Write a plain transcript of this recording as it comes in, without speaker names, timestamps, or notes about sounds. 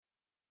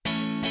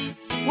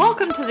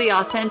Welcome to the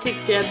Authentic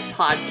Deb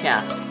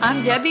podcast.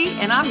 I'm Debbie,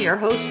 and I'm your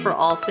host for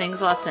All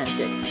Things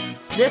Authentic.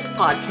 This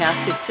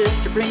podcast exists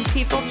to bring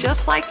people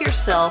just like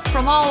yourself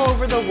from all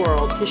over the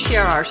world to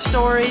share our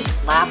stories,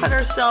 laugh at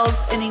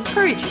ourselves, and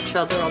encourage each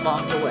other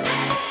along the way.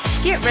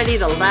 Get ready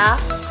to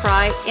laugh,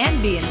 cry,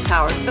 and be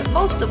empowered, but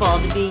most of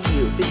all to be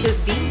you, because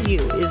being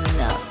you is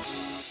enough.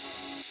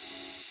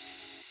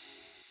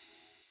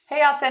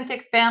 Hey,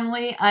 Authentic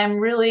family. I'm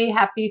really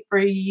happy for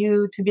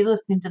you to be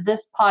listening to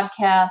this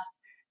podcast.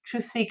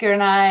 Truth Seeker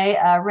and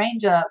I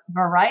range a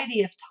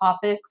variety of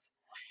topics.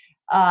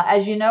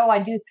 As you know,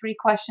 I do 3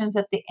 questions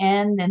at the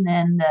end, and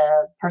then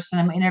the person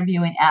I'm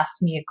interviewing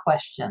asks me a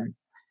question.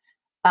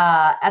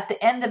 At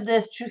the end of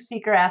this, Truth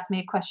Seeker asked me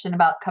a question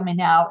about coming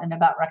out and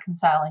about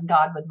reconciling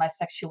God with my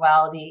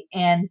sexuality.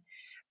 And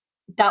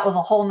that was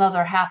a whole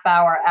nother half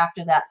hour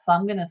after that. So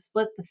I'm going to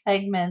split the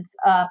segments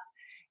up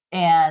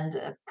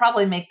and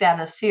probably make that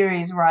a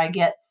series where I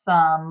get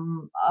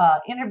some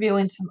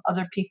interviewing some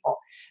other people.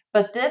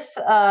 But this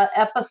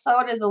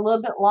episode is a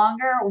little bit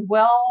longer,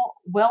 well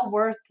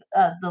worth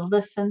the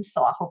listen.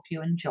 So I hope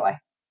you enjoy.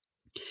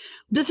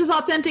 This is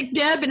Authentic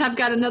Deb, and I've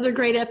got another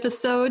great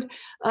episode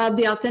of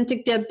the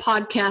Authentic Deb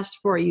podcast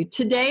for you.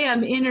 Today,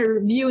 I'm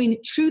interviewing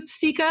Truth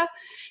Seeker.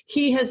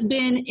 He has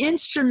been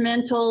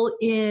instrumental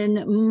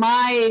in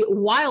my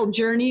wild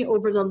journey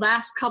over the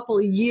last couple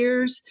of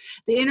years.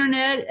 The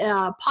internet,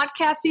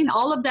 podcasting,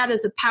 all of that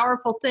is a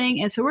powerful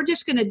thing. And so we're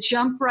just going to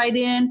jump right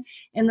in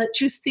and let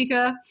Truth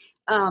Seeker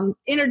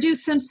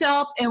introduce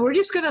himself. And we're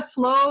just going to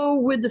flow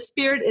with the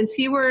spirit and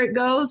see where it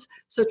goes.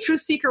 So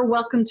Truth Seeker,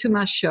 welcome to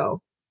my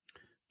show.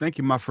 Thank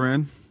you, my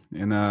friend,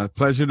 and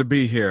pleasure to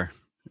be here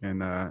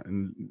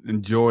and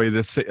enjoy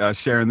this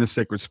sharing this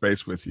sacred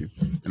space with you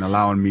and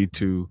allowing me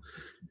to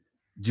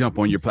jump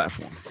on your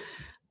platform.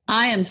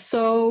 I am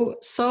so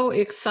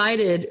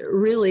excited,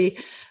 really.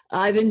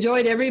 I've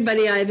enjoyed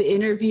everybody I've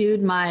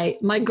interviewed. My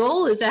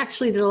goal is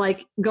actually to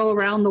go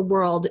around the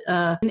world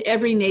in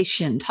every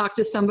nation, talk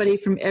to somebody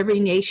from every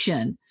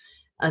nation.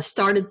 I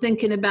started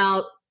thinking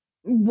about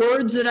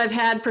words that I've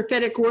had,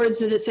 prophetic words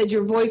that it said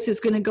your voice is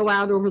going to go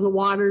out over the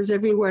waters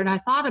everywhere. And I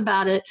thought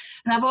about it,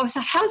 and I've always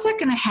thought, how's that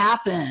going to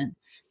happen?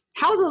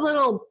 How's a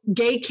little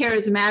gay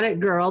charismatic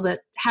girl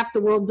that half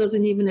the world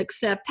doesn't even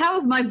accept, how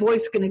is my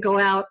voice going to go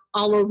out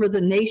all over the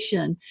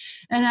nation?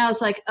 And I was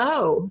like,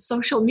 oh,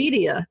 social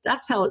media,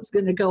 that's how it's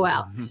going to go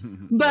out.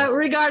 But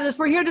regardless,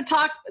 we're here to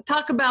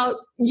talk about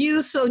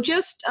you. So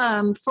just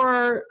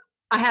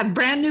I have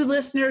brand new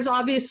listeners,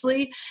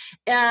 obviously.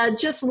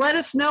 Just let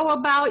us know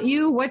about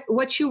you,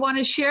 what you want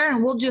to share,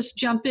 and we'll just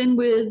jump in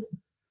with,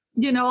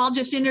 I'll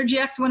just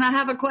interject when I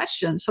have a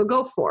question. So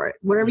go for it,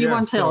 whatever you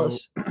want to tell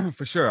us.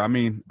 For sure. I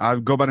mean, I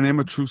go by the name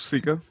of Truth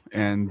Seeker,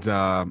 and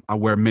I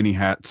wear many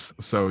hats.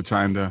 So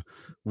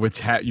which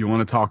hat you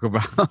want to talk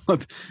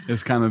about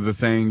is kind of the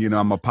thing.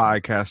 I'm a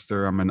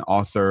podcaster, I'm an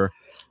author,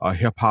 a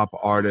hip hop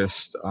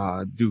artist,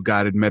 do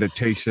guided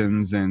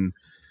meditations and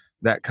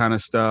that kind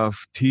of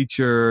stuff,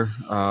 teacher,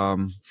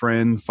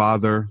 friend,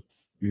 father,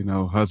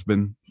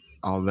 husband,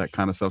 all that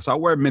kind of stuff. So I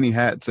wear many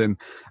hats, and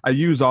I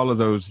use all of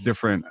those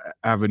different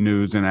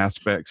avenues and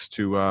aspects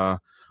to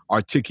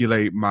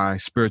articulate my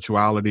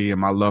spirituality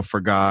and my love for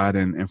God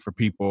and for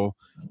people,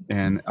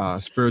 and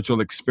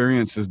spiritual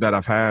experiences that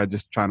I've had,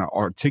 just trying to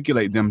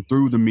articulate them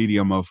through the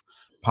medium of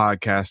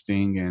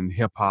podcasting and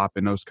hip hop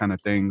and those kind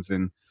of things.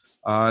 And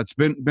it's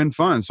been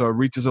fun. So it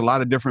reaches a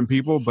lot of different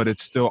people, but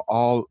it's still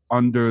all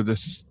under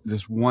this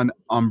one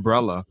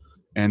umbrella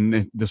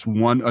and this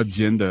one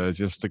agenda,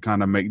 just to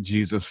kind of make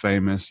Jesus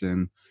famous.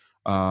 And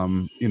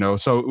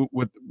so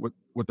with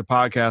the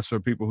podcast, for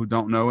people who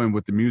don't know, and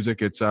with the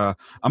music, it's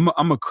I'm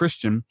a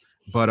Christian,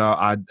 but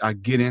I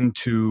get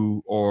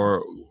into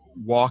or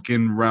walk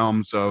in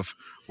realms of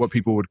what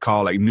people would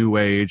call like New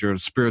Age or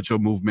spiritual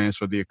movements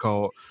or the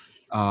occult.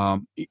 I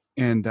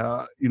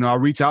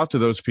reach out to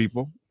those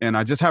people and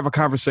I just have a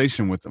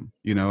conversation with them.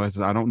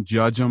 I don't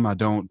judge them.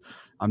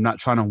 I'm not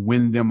trying to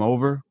win them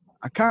over.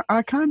 I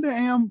kind of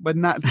am, but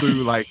not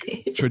through like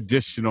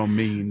traditional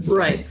means,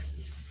 right? Like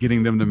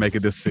getting them to make a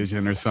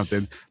decision or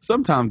something.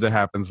 Sometimes it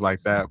happens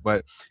like that,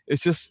 but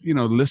it's just,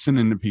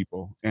 listening to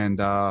people and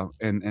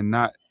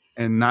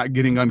not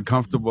getting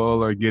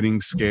uncomfortable or getting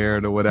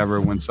scared or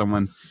whatever when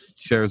someone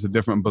shares a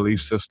different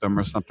belief system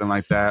or something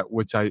like that,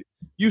 which I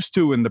used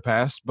to in the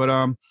past, but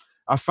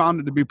I found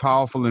it to be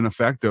powerful and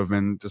effective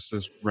in just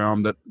this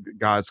realm that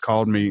God's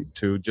called me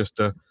to, just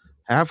to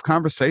have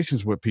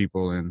conversations with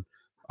people and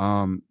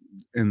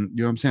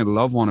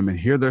love on them and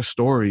hear their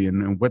story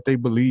and what they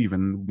believe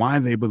and why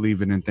they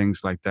believe it and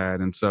things like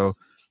that. And so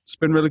it's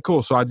been really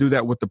cool. So I do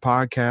that with the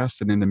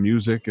podcast, and then the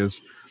music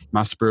is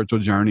my spiritual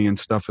journey and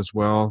stuff as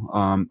well,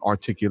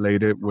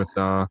 articulated with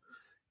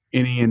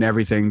any and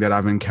everything that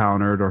I've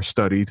encountered or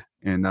studied,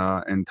 and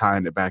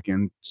tying it back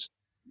in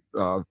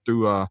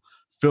through a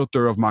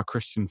filter of my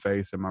Christian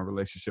faith and my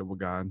relationship with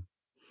God.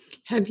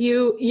 Have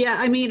you? Yeah,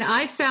 I mean,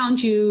 I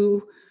found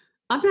you.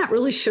 I'm not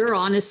really sure,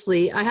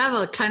 honestly. I have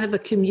a kind of a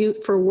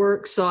commute for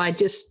work, so I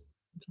just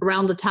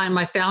around the time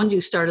I found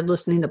you, started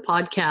listening to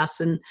podcasts,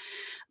 and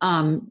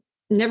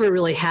never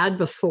really had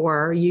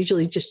before.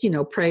 Usually just,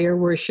 prayer,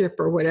 worship,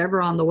 or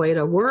whatever on the way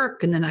to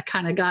work. And then I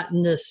kind of got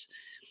in this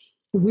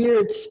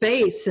weird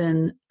space,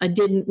 and I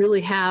didn't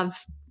really have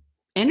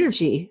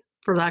energy,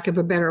 for lack of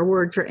a better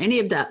word, for any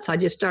of that. So I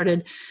just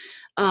started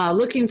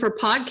looking for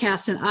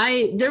podcasts,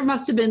 and there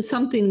must have been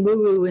something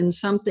woo-woo in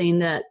something,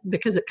 that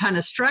because it kind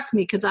of struck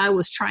me, because I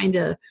was trying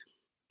to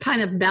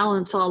kind of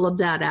balance all of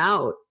that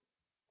out.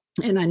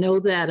 And I know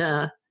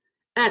that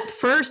at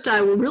first I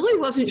really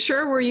wasn't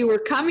sure where you were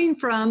coming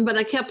from, but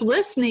I kept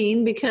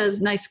listening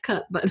because, nice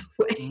cut, by the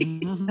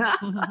way.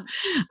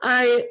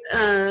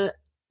 I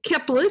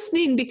kept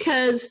listening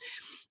because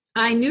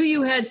I knew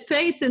you had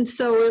faith, and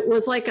so it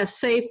was like a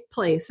safe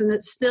place, and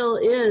it still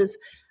is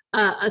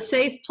a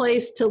safe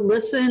place to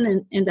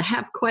listen and to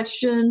have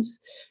questions.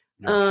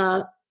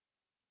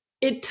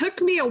 It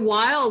took me a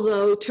while,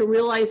 though, to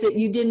realize that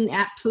you didn't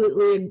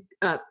absolutely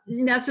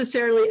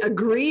necessarily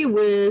agree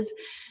with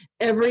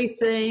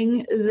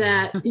everything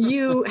that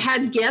you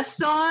had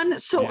guests on.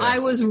 So I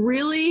was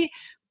really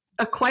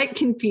quite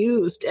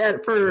confused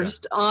at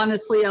first.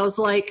 Honestly, I was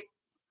like,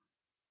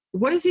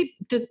 what is he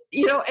just,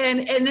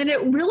 and then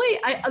it really,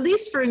 at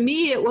least for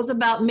me, it was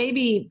about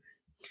maybe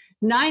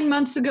 9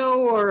 months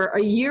ago or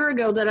a year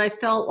ago that I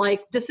felt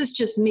like, this is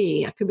just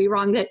me, I could be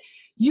wrong, that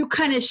you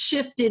kind of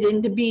shifted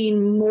into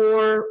being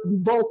more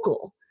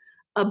vocal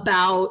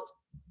about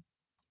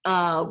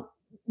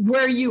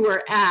where you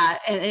were at.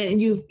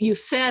 And you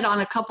said on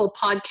a couple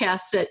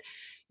podcasts that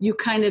you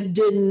kind of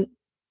didn't,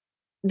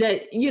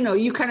 that,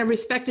 you kind of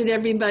respected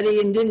everybody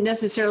and didn't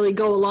necessarily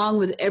go along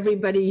with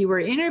everybody you were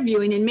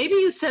interviewing. And maybe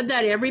you said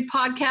that every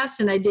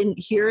podcast and I didn't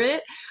hear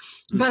it,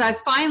 but I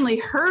finally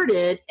heard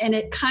it, and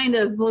it kind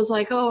of was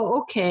like, oh,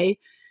 okay.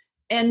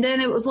 And then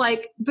it was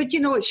like, but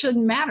it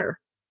shouldn't matter.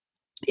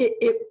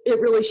 It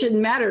really shouldn't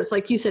matter. It's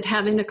like you said,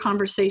 having the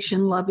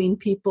conversation, loving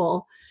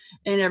people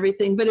and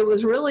everything. But it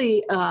was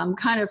really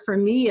kind of, for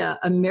me, a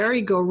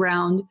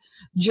merry-go-round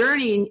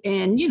journey.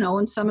 And,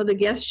 and some of the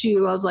guests I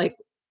was like,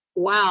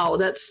 wow,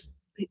 that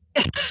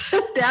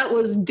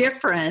was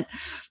different.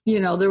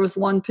 There was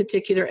one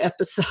particular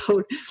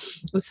episode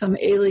with some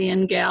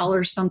alien gal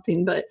or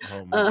something, but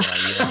oh my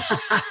God,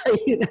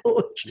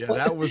 yeah.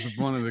 That was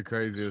one of the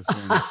craziest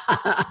ones.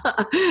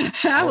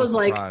 I was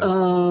like,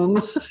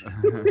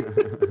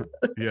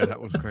 yeah, that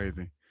was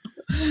crazy.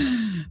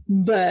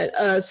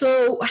 But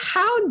so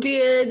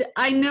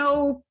I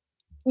know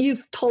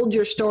you've told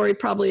your story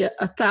probably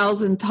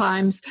 1,000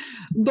 times,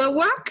 but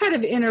what I'm kind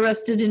of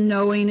interested in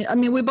knowing, I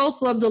mean, we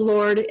both love the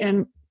Lord,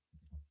 and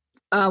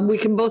we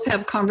can both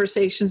have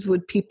conversations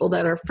with people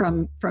that are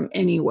from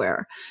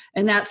anywhere.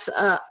 And that's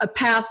a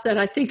path that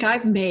I think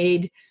I've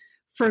made,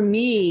 for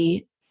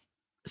me,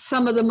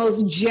 some of the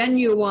most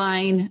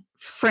genuine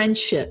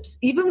friendships,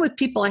 even with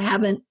people I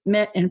haven't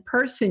met in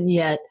person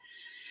yet,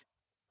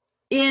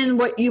 in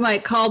what you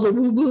might call the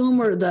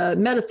woo-boom or the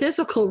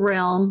metaphysical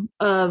realm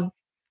of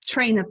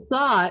train of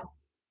thought,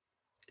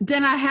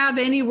 than I have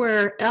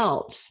anywhere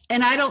else.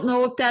 And I don't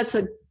know if that's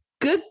a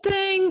good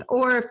thing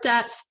or if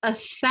that's a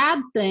sad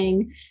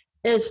thing,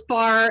 as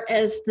far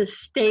as the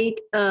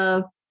state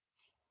of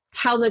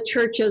how the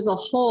church as a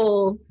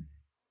whole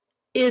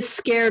is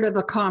scared of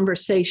a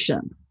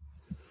conversation.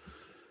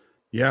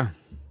 Yeah,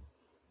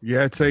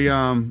 it's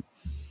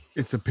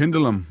a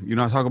pendulum.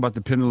 I talk about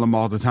the pendulum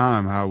all the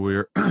time, how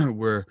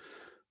we're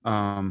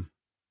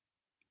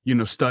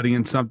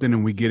studying something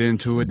and we get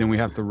into it, then we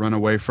have to run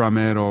away from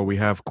it, or we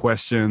have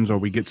questions, or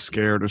we get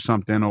scared or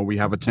something, or we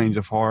have a change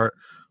of heart,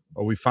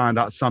 or we find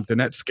out something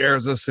that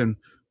scares us and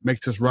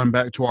makes us run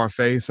back to our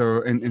faith,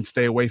 and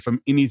stay away from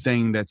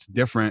anything that's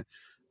different.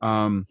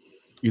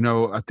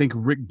 I think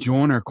Rick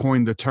Joyner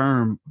coined the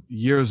term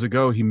years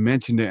ago. He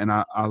mentioned it, and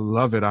I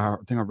love it. I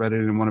think I read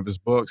it in one of his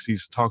books. He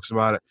talks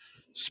about it,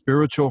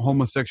 spiritual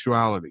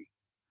homosexuality,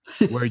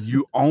 where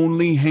you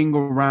only hang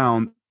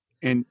around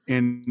and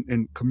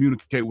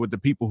communicate with the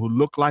people who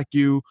look like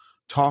you,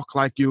 talk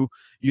like you,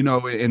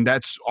 and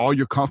that's all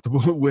you're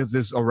comfortable with,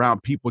 is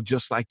around people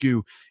just like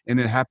you. And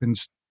it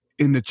happens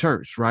in the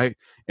church, right?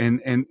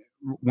 And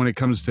when it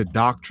comes to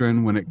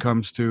doctrine, when it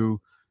comes to,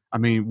 I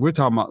mean, we're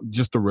talking about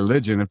just a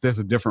religion. If there's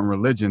a different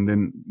religion,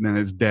 then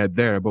it's dead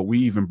there. But we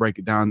even break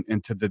it down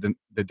into the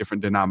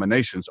different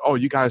denominations. Oh,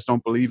 you guys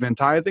don't believe in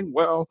tithing?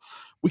 Well,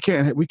 we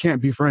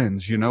can't be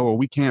friends, or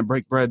we can't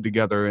break bread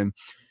together. And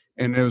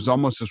it was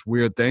almost this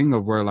weird thing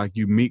of where, like,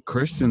 you meet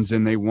Christians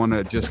and they want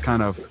to just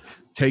kind of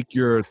take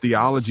your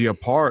theology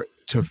apart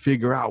to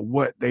figure out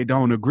what they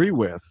don't agree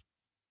with.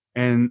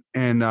 And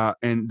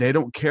they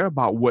don't care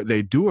about what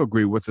they do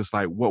agree with. It's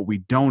like what we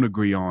don't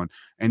agree on.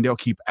 And they'll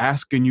keep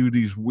asking you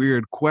these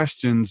weird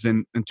questions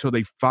until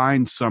they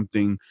find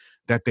something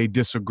that they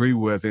disagree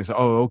with. It's,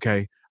 oh,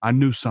 okay, I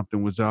knew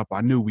something was up.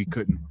 I knew we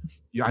couldn't.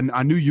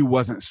 I knew you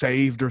wasn't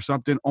saved or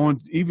something,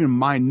 on even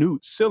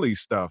minute, silly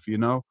stuff,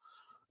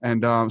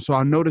 And so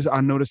I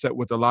noticed that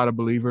with a lot of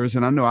believers,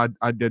 and I know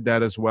I did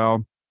that as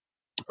well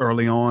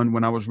early on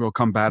when I was real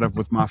combative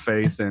with my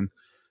faith, and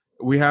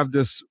we have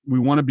this, we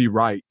want to be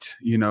right,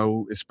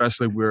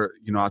 especially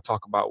I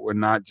talk about, we're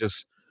not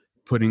just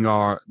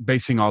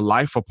basing our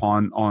life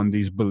on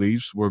these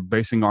beliefs, we're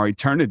basing our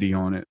eternity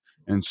on it.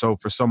 And so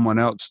for someone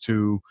else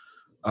to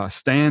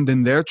stand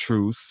in their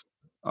truth,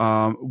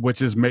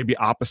 which is maybe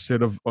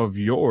opposite of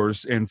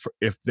yours, and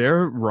if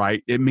they're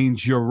right, it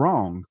means you're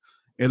wrong.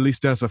 At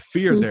least there's a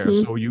fear there.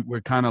 So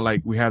we're kind of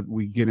like,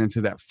 we get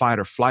into that fight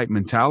or flight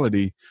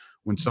mentality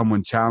when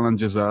someone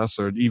challenges us,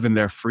 or even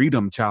their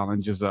freedom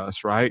challenges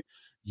us, right?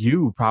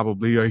 You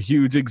probably are a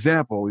huge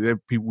example.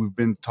 We've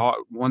been taught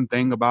one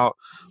thing about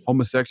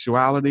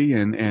homosexuality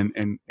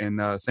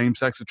and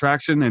same-sex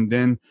attraction, and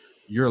then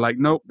you're like,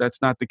 nope,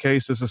 that's not the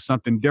case. This is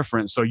something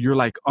different. So you're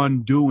like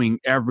undoing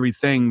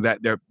everything that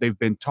they've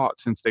been taught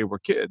since they were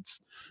kids.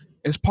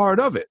 It's part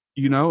of it.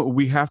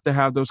 We have to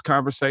have those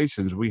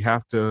conversations. We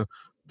have to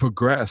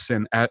progress.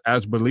 And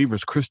as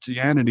believers,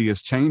 Christianity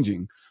is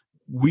changing.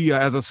 We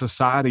as a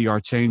society are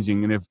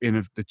changing. And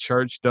if the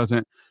church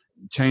doesn't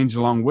change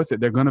along with it,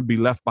 they're going to be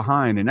left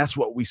behind. And that's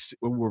what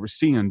we're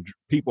seeing,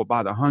 people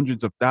by the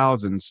hundreds of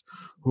thousands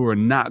who are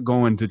not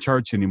going to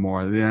church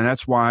anymore. And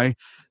that's where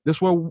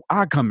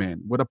I come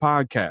in with a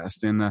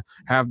podcast and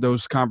have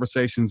those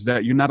conversations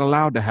that you're not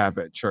allowed to have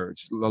at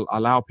church.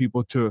 Allow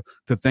people to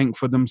think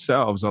for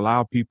themselves,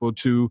 allow people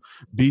to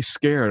be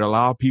scared,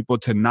 allow people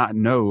to not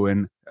know,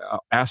 and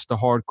ask the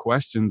hard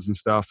questions and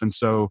stuff. And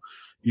so,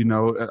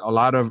 a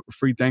lot of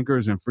free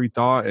thinkers and free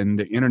thought, and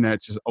the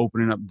internet's just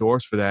opening up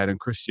doors for that, and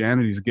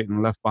Christianity is getting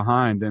left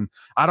behind. And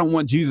I don't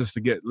want Jesus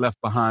to get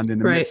left behind in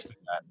the midst of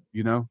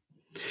that,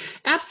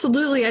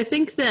 Absolutely. I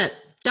think that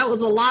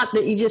was a lot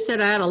that you just said.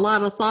 I had a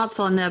lot of thoughts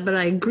on that, but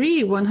I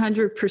agree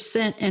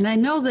 100%. And I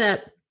know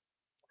that,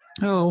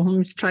 let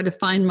me try to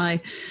find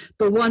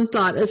the one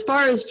thought. As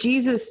far as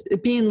Jesus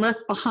being left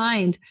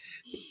behind,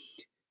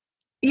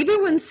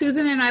 even when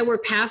Susan and I were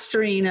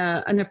pastoring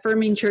an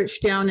affirming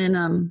church down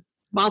in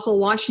Bothell,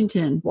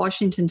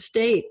 Washington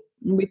State,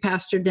 we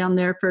pastored down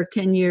there for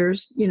 10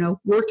 years,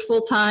 worked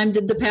full time,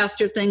 did the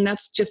pastor thing.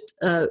 That's just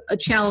a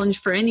challenge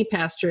for any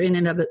pastor in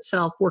and of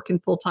itself, working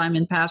full time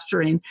and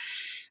pastoring.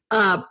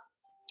 I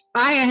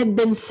had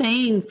been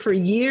saying for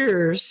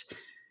years,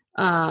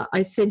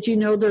 I said,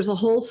 there's a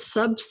whole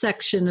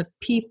subsection of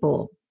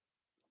people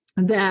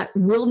that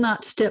will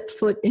not step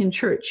foot in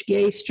church,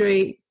 gay,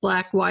 straight,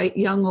 black, white,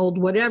 young, old,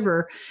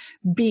 whatever,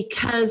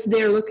 because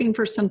they're looking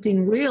for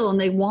something real and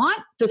they want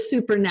the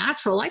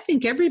supernatural. I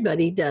think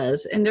everybody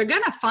does, and they're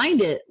going to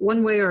find it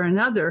one way or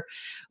another,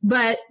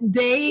 but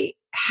they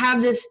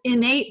have this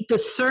innate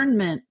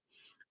discernment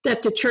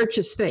that the church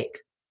is fake.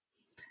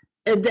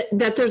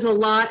 That there's a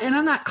lot, and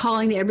I'm not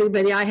calling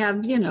everybody. I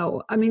have,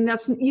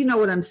 that's,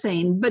 what I'm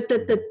saying, but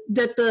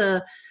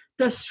that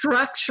the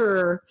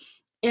structure.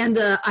 And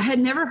I had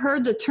never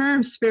heard the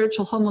term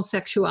spiritual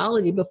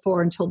homosexuality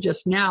before until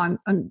just now.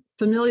 I'm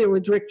familiar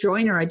with Rick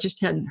Joyner. I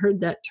just hadn't heard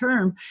that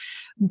term.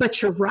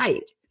 But you're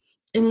right.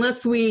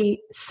 Unless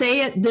we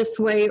say it this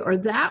way or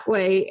that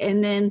way,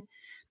 and then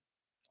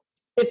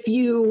if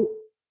you,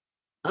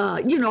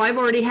 I've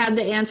already had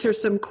to answer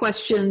some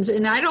questions,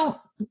 and I don't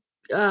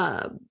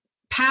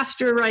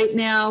pastor right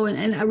now,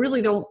 and I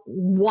really don't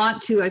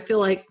want to. I feel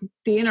like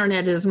the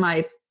internet is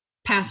my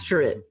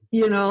pastorate,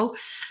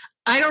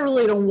 I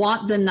don't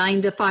want the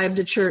 9 to 5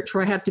 to church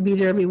where I have to be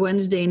there every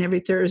Wednesday and every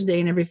Thursday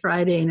and every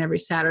Friday and every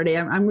Saturday.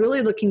 I'm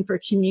really looking for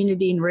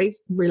community and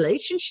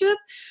relationship.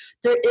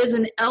 There is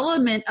an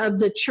element of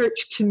the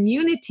church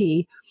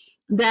community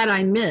that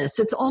I miss.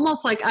 It's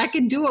almost like I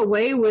could do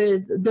away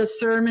with the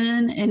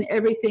sermon and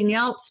everything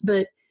else,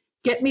 but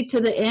get me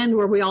to the end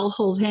where we all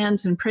hold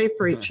hands and pray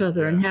for each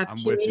other and have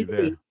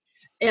community.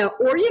 Or,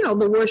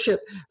 the worship,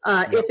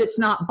 if it's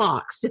not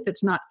boxed, if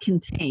it's not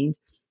contained.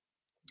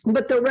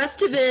 But the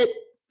rest of it,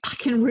 I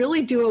can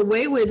really do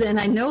away with. And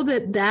I know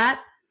that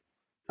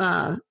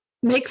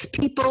makes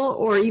people,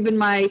 or even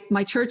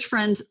my church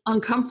friends,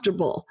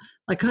 uncomfortable.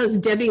 Like, because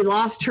Debbie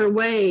lost her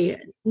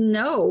way.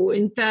 No,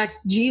 in fact,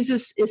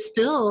 Jesus is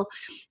still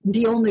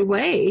the only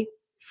way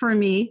for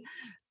me.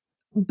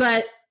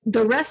 But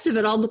the rest of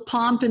it, all the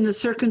pomp and the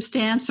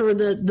circumstance, or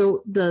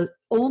the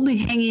only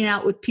hanging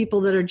out with people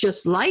that are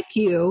just like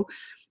you,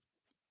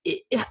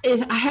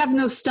 I have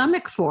no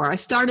stomach for. I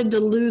started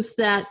to lose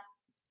that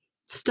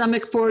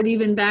stomach for it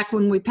even back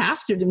when we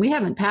pastored, and we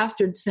haven't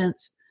pastored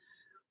since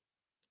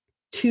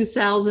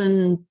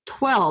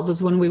 2012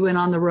 is when we went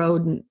on the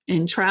road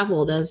and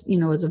traveled as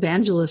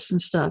evangelists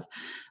and stuff,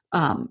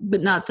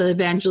 but not the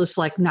evangelists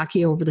like knock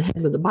you over the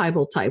head with the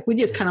Bible type. We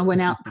just kind of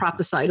went out and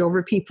prophesied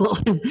over people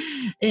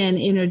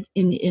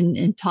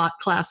and taught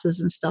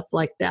classes and stuff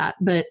like that.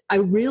 But I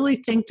really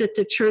think that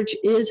the church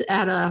is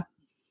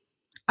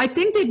I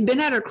think they've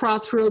been at a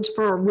crossroads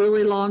for a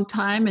really long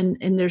time,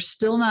 and they're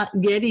still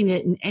not getting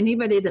it. And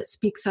anybody that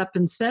speaks up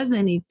and says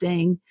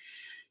anything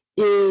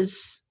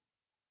is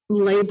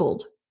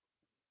labeled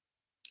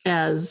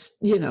as,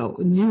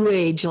 new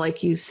age,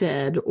 like you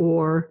said,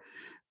 or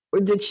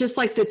it's just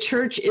like the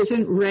church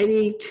isn't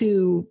ready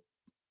to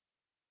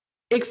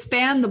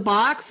expand the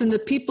box, and the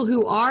people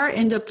who are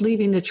end up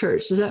leaving the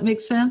church. Does that make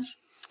sense?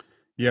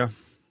 Yeah.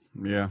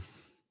 Yeah.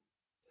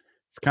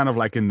 It's kind of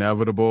like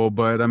inevitable,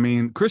 but I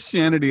mean,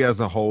 Christianity as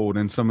a whole,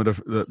 and some of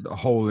the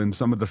whole, and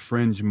some of the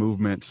fringe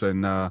movements,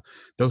 and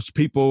those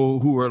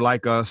people who are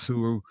like us,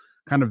 who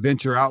kind of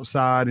venture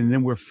outside, and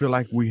then we feel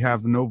like we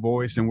have no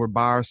voice and we're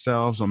by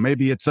ourselves, or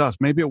maybe it's us,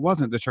 maybe it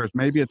wasn't the church,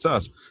 maybe it's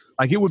us.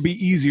 Like, it would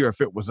be easier if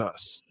it was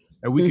us,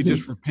 and we could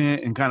just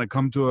repent and kind of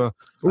come to a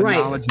Right.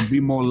 knowledge and be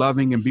more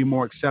loving and be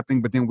more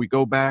accepting. But then we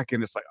go back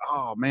and it's like,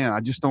 oh man, I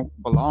just don't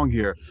belong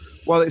here.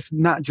 Well, it's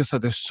not just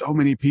that there's so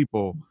many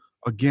people.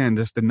 Again,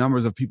 just the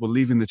numbers of people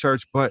leaving the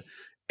church, but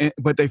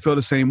they feel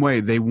the same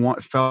way. They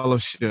want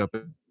fellowship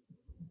and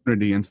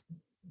community, and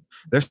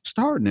they're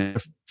starting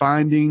it,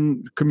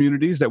 finding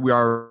communities that we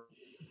are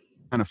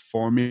kind of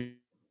forming,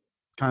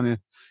 kind of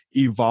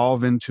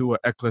evolve into an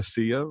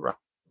ecclesia. Right?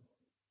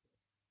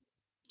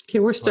 Okay,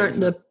 we're starting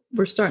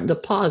to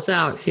pause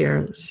out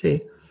here. Let's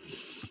see.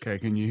 Okay,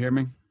 can you hear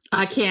me?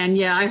 I can.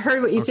 Yeah, I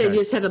heard what you said. Okay. You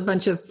just had a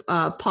bunch of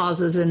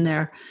pauses in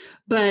there,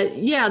 but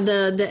yeah,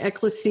 the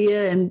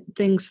ecclesia and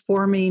things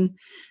forming,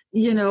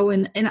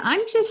 and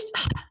I'm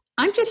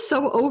just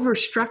so over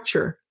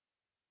structure.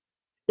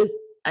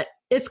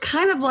 It's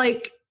kind of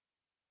like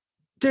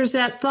there's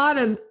that thought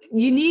of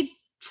you need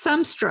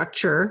some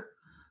structure,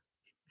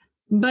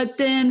 but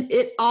then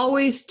it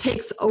always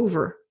takes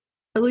over.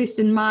 At least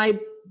in my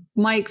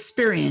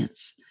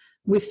experience,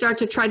 we start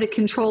to try to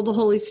control the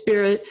Holy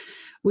Spirit.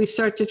 We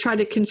start to try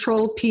to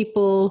control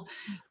people,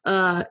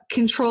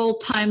 control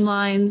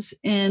timelines.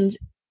 And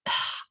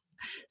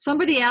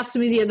somebody asked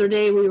me the other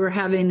day, we were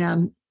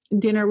having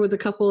dinner with a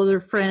couple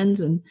other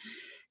friends, and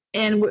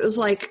it was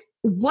like,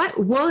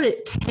 what will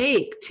it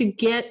take to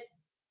get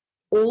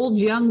old,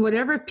 young,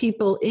 whatever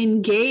people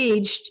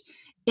engaged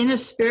in a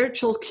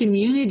spiritual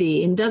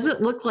community? And does it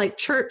look like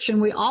church?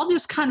 And we all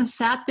just kind of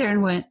sat there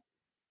and went,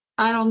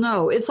 I don't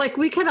know. It's like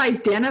we could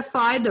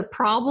identify the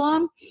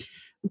problem,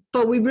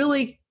 but we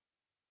really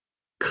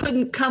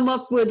couldn't come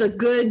up with a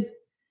good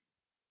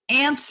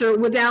answer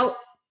without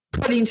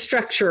putting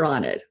structure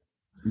on it.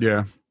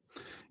 Yeah.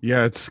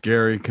 It's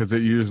scary because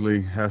it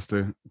usually has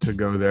to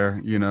go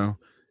there,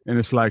 and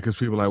it's like, because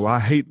people are like, well,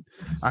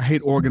 I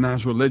hate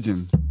organized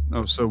religion.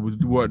 Oh, so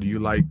what do you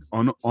like?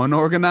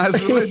 Unorganized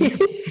religion?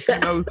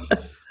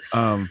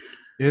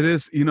 It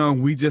is,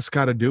 we just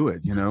got to do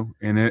it,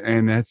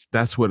 and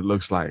that's what it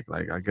looks like.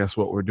 Like, I guess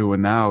what we're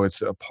doing now,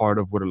 it's a part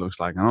of what it looks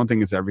like. I don't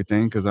think it's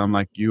everything, because I'm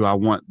like you. I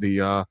want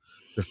the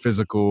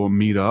physical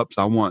meetups.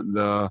 I want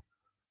the,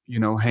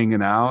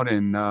 hanging out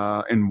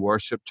and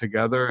worship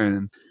together.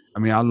 And I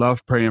mean, I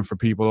love praying for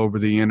people over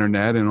the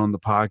internet and on the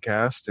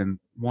podcast and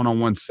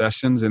one-on-one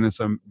sessions. And it's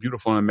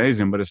beautiful and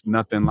amazing, but it's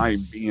nothing like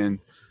being,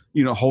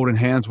 holding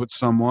hands with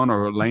someone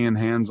or laying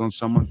hands on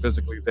someone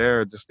physically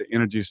there. Just the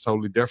energy is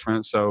totally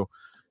different. So,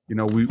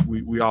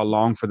 we all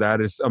long for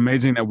that. It's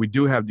amazing that we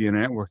do have the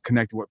internet. We're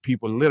connected with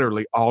people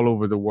literally all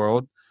over the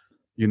world,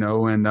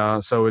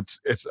 and so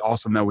it's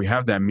awesome that we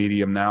have that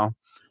medium now.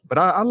 But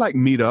I like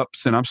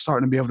meetups, and I'm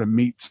starting to be able to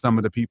meet some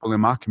of the people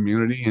in my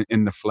community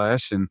in the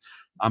flesh, and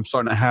I'm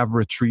starting to have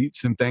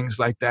retreats and things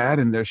like that,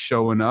 and they're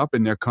showing up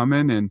and they're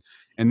coming,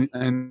 and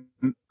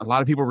a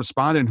lot of people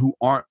responding who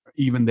aren't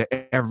even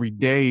the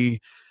everyday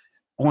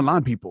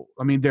online people.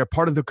 I mean, they're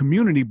part of the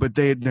community, but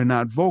they're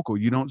not vocal.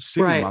 You don't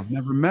see them. I've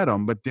never met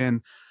them, but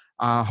then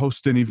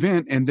host an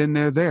event, and then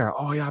they're there.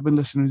 Oh yeah, I've been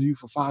listening to you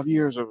for 5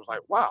 years. I was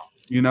like, wow,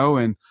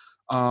 and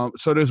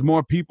so there's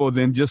more people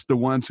than just the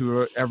ones who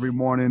are every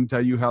morning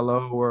tell you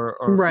hello or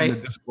in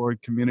the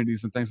Discord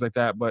communities and things like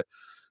that. But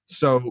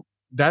so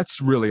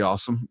that's really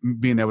awesome,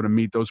 being able to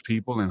meet those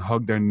people and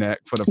hug their neck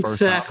for the first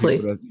time,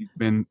 people that you've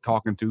been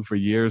talking to for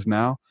years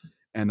now.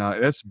 And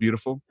that's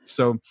beautiful.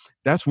 So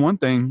that's one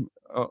thing,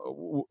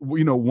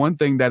 one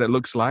thing that it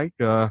looks like,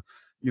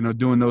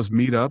 doing those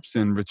meetups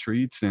and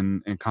retreats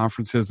and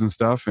conferences and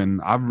stuff.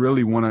 And I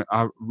really want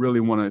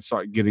to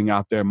start getting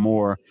out there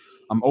more.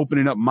 I'm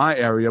opening up my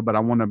area, but I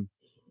want to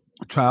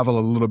travel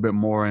a little bit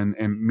more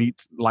and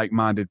meet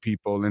like-minded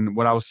people. And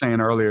what I was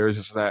saying earlier is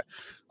just that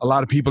a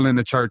lot of people in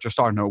the church are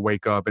starting to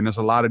wake up, and there's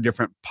a lot of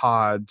different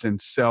pods and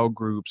cell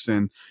groups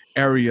and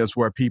areas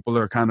where people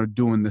are kind of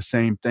doing the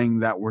same thing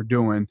that we're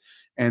doing.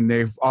 And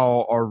they've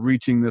all are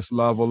reaching this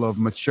level of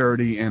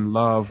maturity and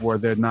love where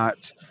they're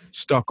not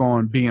stuck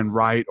on being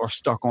right or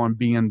stuck on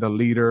being the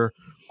leader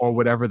or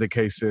whatever the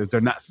case is.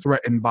 They're not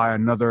threatened by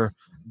another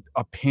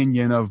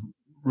opinion of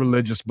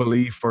religious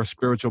belief or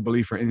spiritual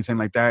belief or anything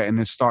like that. And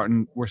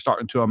we're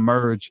starting to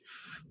emerge,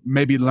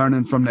 maybe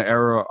learning from the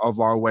error of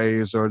our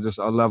ways, or just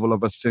a level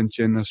of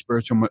ascension, a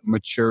spiritual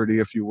maturity,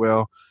 if you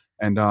will.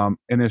 And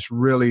it's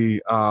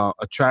really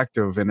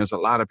attractive, and there's a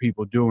lot of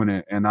people doing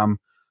it. And I'm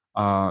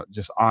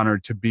just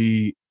honored to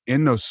be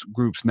in those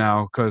groups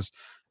now, because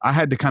I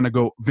had to kind of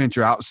go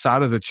venture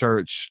outside of the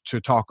church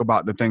to talk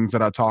about the things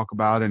that I talk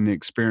about and the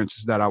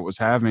experiences that I was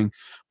having.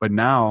 But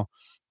now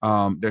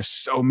there's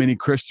so many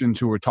Christians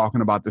who are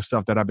talking about this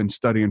stuff that I've been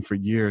studying for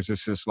years.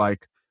 It's just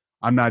like,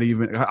 I'm not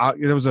even,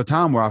 there was a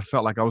time where I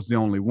felt like I was the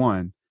only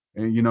one,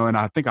 and, and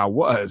I think I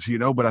was,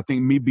 but I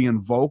think me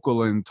being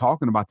vocal and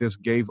talking about this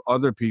gave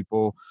other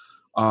people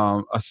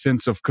a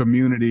sense of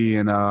community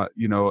and,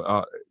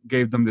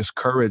 gave them this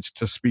courage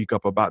to speak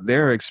up about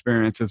their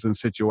experiences and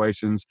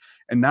situations.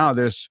 And now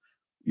there's,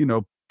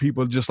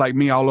 people just like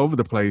me all over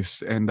the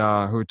place and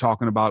who are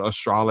talking about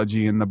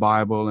astrology in the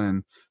Bible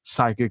and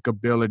psychic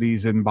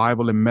abilities and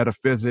Bible and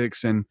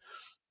metaphysics and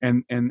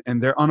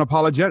they're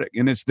unapologetic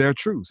and it's their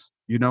truth,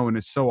 and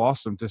it's so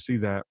awesome to see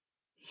that.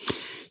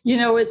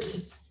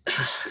 It's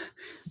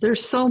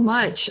there's so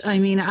much. I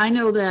mean, I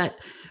know that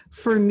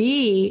for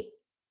me,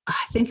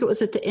 I think it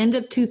was at the end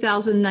of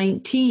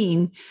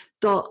 2019,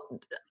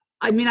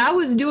 I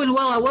was doing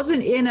well. I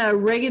wasn't in a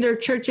regular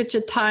church at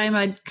the time.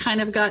 I'd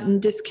kind of gotten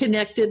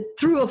disconnected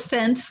through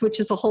offense, which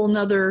is a whole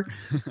nother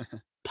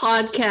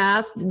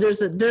podcast.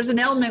 There's an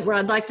element where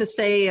I'd like to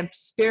say I'm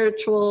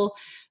spiritual,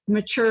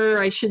 mature,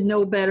 I should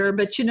know better,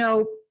 but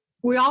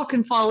we all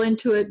can fall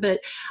into it.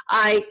 But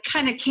I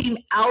kind of came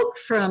out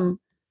from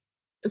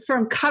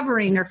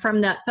covering or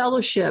from that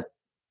fellowship.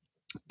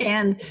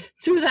 And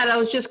through that, I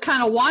was just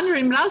kind of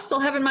wandering, but I was still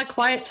having my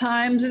quiet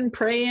times and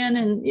praying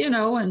and,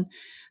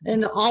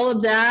 and all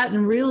of that.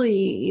 And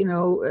really,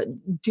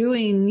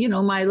 doing,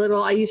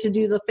 I used to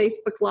do the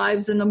Facebook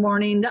Lives in the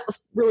morning. That was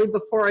really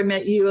before I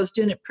met you. I was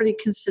doing it pretty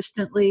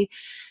consistently.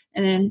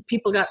 And then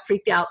people got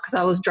freaked out because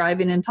I was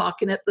driving and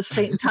talking at the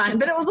same time.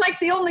 But it was like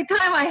the only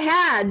time I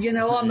had,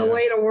 on the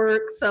way to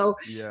work. So,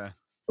 yeah.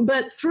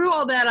 But through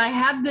all that, I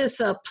had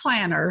this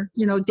planner,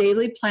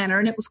 daily planner,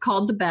 and it was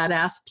called the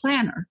Badass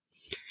Planner.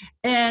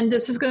 And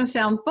this is going to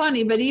sound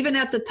funny, but even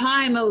at the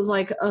time, I was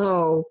like,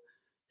 oh,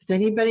 if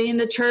anybody in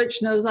the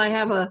church knows I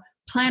have a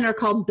planner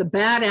called the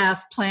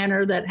Badass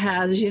Planner that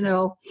has,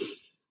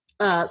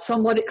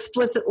 somewhat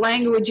explicit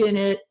language in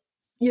it,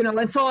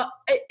 and so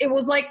it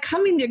was like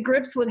coming to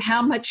grips with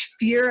how much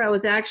fear I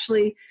was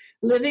actually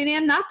living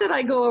in. Not that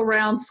I go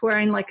around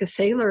swearing like a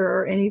sailor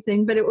or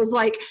anything, but it was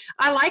like,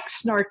 I like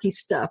snarky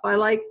stuff. I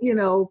like,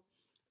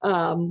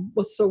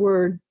 what's the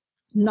word?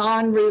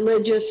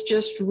 Non-religious,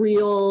 just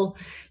real,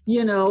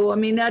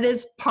 that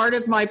is part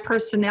of my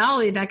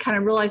personality. And I kind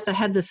of realized I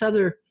had this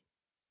other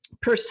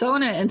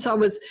persona. And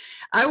so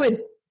I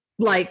would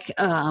like,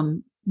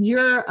 You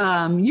Are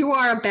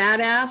a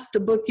Badass,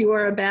 the book You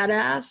Are a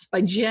Badass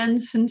by Jen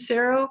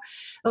Sincero.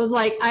 It was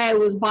like, I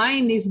was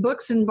buying these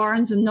books in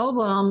Barnes and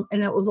Noble,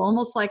 and it was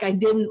almost like I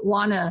didn't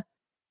want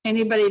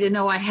anybody to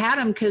know I had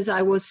them because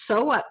I was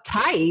so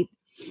uptight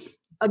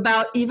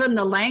about even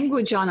the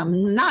language on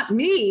them. Not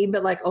me,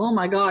 but like, oh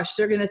my gosh,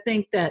 they're going to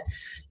think that,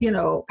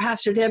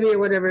 Pastor Debbie or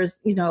whatever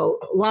is,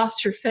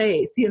 lost her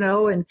faith,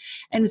 and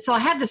so I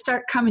had to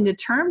start coming to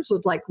terms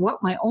with like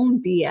what my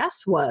own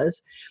BS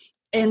was.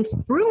 And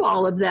through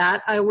all of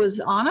that, I was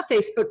on a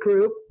Facebook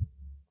group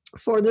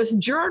for this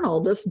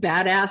journal, this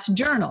Badass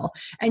Journal.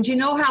 And you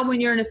know how when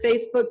you're in a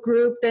Facebook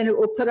group, then it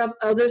will put up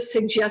other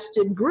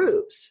suggested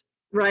groups,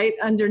 right,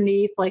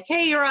 underneath, like,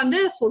 hey, you're on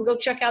this, well, go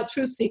check out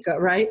Truth Seeker,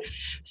 right,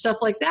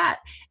 stuff like that.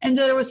 And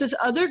there was this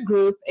other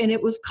group, and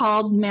it was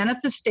called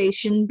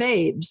Manifestation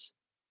Babes.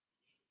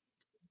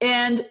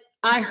 And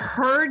I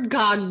heard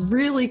God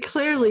really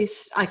clearly.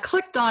 I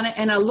clicked on it,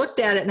 and I looked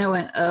at it, and I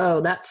went,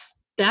 oh, that's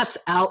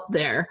out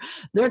there.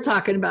 They're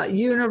talking about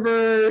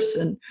universe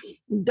and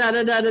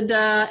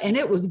da-da-da-da-da. And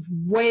it was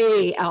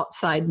way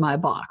outside my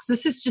box.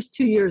 This is just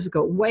 2 years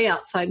ago, way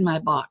outside my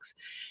box.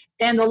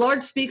 And the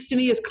Lord speaks to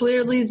me as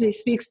clearly as he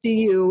speaks to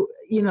you,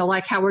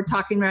 like how we're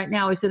talking right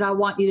now. He said, I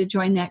want you to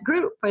join that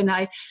group. And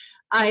I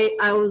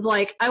was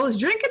like, I was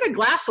drinking a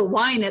glass of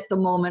wine at the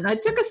moment. I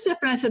took a sip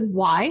and I said,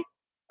 why?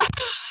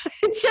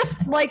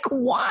 Just like,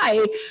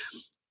 why?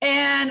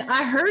 And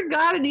I heard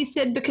God, and he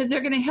said, because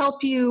they're going to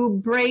help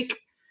you break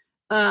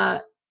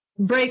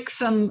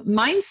some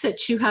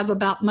mindsets you have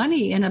about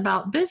money and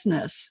about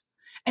business.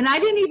 And I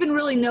didn't even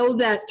really know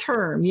that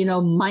term,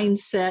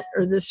 mindset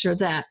or this or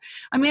that.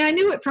 I mean, I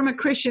knew it from a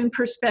Christian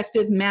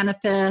perspective,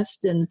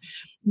 manifest and,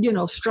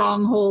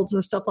 strongholds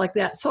and stuff like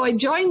that. So I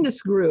joined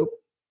this group,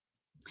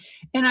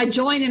 and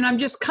I'm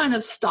just kind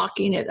of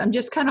stalking it. I'm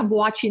just kind of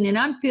watching, and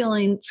I'm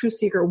feeling Truth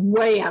Seeker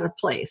way out of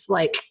place.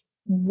 Like,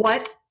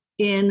 what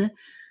in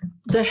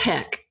the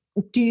heck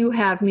do you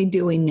have me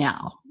doing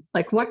now?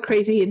 Like, what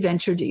crazy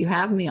adventure do you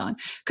have me on?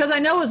 Because I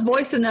know his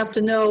voice enough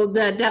to know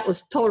that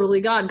was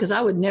totally God, because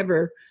I would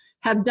never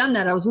have done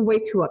that. I was way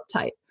too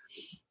uptight.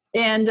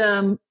 And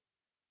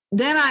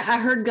then I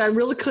heard God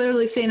really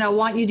clearly saying, I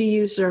want you to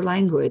use their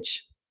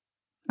language.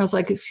 I was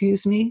like,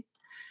 excuse me?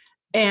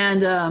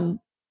 And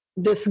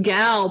this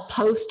gal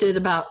posted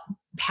about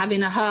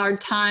having a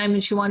hard time,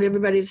 and she wanted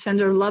everybody to send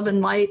her love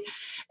and light.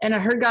 And I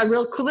heard God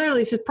real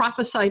clearly said,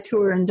 prophesy to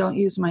her and don't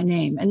use my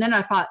name. And then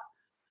I thought,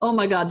 oh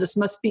my God, this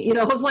must be,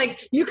 it was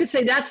like, you could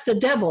say that's the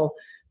devil,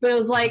 but it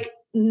was like,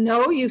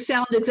 no, you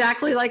sound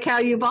exactly like how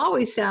you've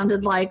always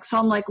sounded like. So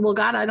I'm like, well,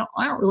 God, I don't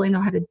really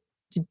know how to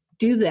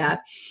do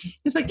that.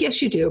 It's like,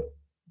 yes, you do.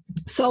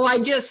 So I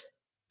just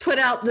put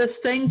out this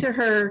thing to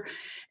her,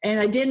 And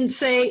I didn't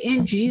say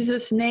in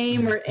Jesus'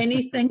 name or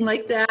anything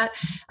like that.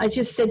 I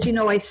just said,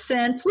 I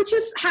sense, which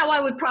is how I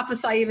would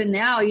prophesy even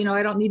now.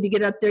 I don't need to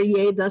get up there,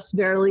 yea, thus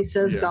verily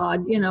says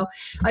God.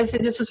 I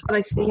said, this is what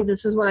I see,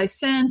 this is what I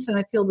sense, and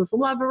I feel this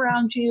love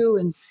around you,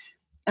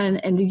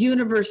 and the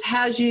universe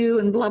has you,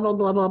 and blah, blah,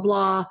 blah, blah,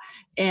 blah.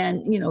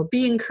 And,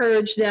 be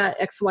encouraged that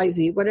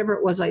XYZ, whatever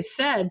it was I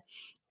said.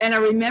 And I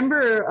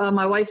remember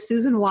my wife,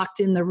 Susan, walked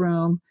in the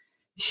room.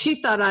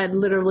 She thought I had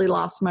literally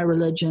lost my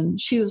religion.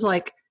 She was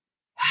like,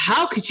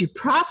 how could you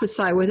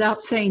prophesy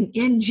without saying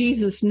in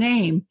Jesus'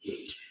 name?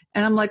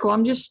 And I'm like, well,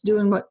 I'm just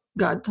doing what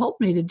God told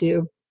me to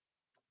do.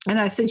 And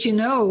I said,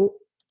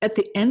 at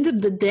the end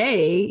of the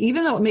day,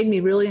 even though it made me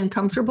really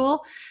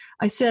uncomfortable,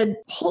 I said,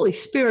 Holy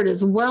Spirit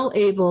is well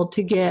able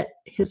to get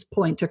his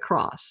point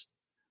across.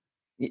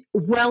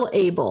 Well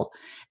able,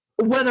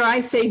 whether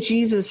I say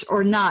Jesus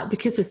or not,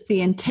 because it's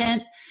the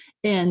intent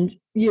and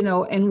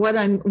and what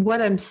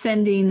I'm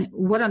sending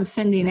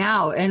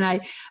out. And I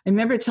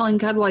remember telling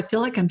God, well, I feel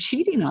like I'm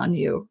cheating on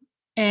you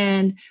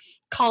and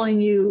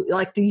calling you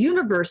like the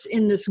universe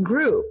in this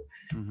group.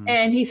 Mm-hmm.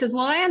 And he says,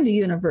 well, I am the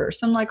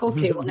universe. I'm like,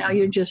 okay, well, now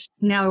we're just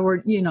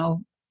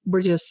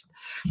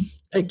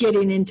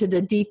getting into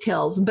the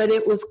details. But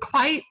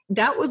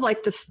that was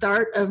like the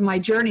start of my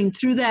journey. And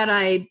through that,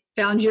 I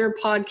found your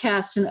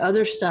podcast and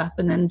other stuff.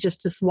 And then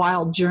just this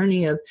wild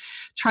journey of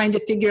trying to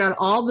figure out,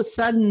 all of a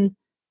sudden,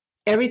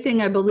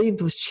 everything I believed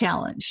was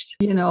challenged,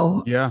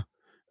 Yeah.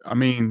 I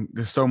mean,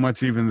 there's so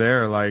much even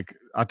there. Like,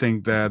 I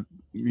think that,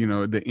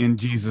 the in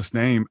Jesus'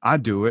 name, I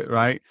do it,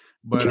 right?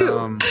 But,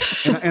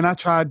 and I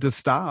tried to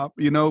stop,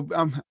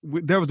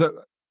 there was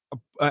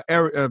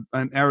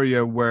an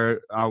area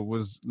where I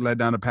was led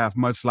down a path,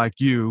 much like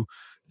you,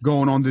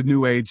 going on the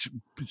New Age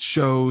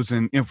shows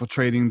and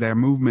infiltrating their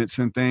movements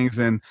and things.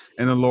 And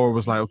the Lord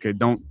was like, okay,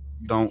 don't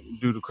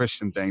do the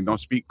Christian thing. Don't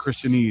speak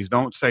Christianese.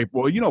 Don't say,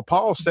 well,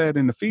 Paul said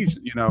in Ephesians,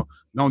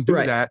 don't do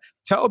that.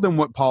 Tell them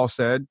what Paul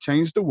said,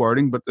 change the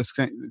wording, but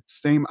the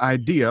same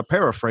idea,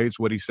 paraphrase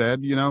what he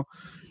said,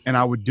 and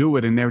I would do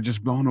it. And they were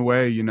just blown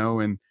away,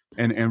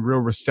 and real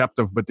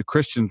receptive. But the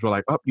Christians were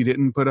like, oh, you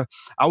didn't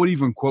I would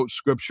even quote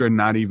scripture and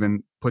not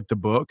even put the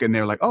book. And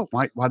they're like, oh,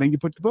 why didn't you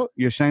put the book?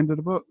 You're ashamed of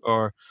the book?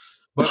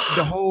 But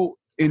the whole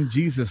in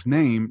Jesus'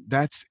 name,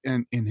 that's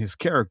in his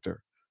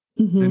character.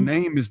 Mm-hmm. The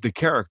name is the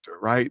character,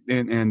 right?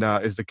 And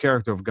is the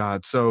character of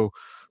God. So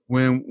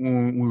when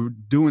we're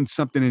doing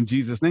something in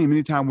Jesus' name,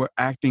 anytime we're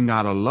acting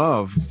out of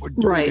love, we're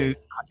doing it,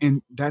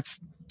 and that's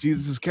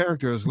Jesus'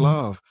 character is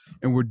love.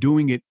 And we're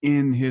doing it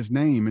in his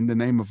name, in the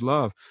name of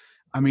love.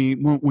 I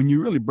mean, when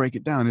you really break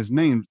it down, his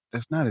name,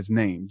 that's not his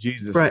name,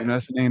 Jesus. Right.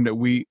 That's the name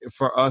that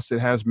for us, it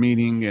has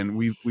meaning, and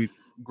we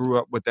grew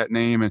up with that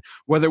name. And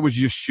whether it was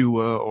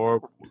Yeshua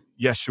or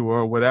Yeshua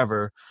or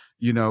whatever,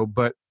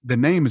 but the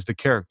name is the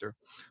character.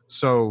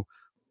 So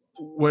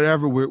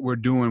whatever we're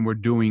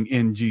doing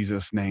in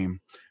Jesus' name.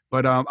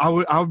 But I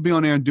would be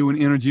on there and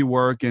doing energy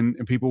work, and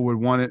people would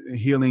want it,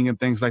 healing and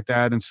things like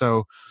that. And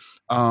so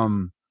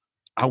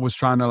I was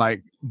trying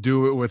to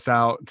do it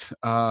without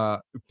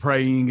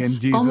praying in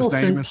Jesus'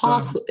 almost name.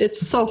 Impossible.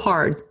 It's so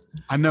hard.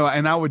 I know,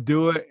 and I would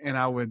do it, and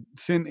I would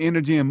send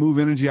energy and move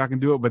energy. I can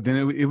do it, but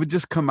then it would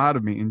just come out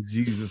of me in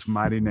Jesus'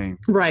 mighty name.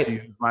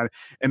 Right.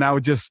 And I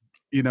would just,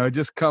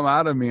 just come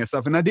out of me and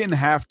stuff. And I didn't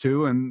have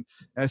to, and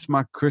that's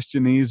my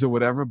Christianese or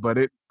whatever, but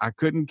I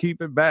couldn't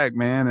keep it back,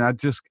 man. And I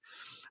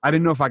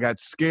didn't know if I got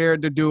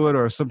scared to do it,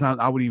 or sometimes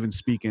I would even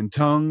speak in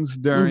tongues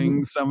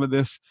during some of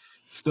this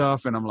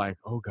stuff. And I'm like,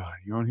 oh God,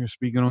 you're on here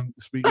speaking in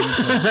tongues.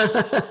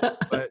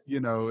 But,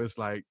 it's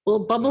like. Well,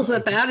 it bubbles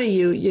up out of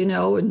you,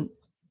 and.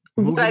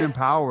 Moving in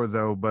power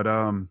though, but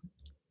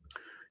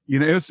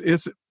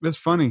it's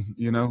funny,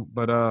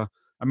 but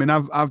I mean,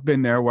 I've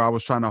been there where I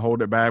was trying to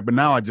hold it back, but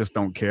now I just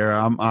don't care.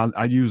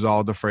 I use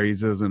all the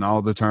phrases and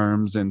all the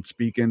terms, and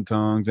speak in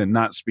tongues and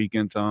not speak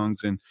in tongues,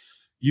 and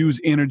use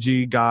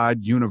energy, God,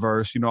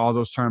 universe, all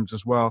those terms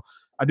as well.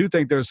 I do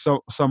think there's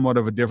somewhat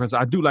of a difference.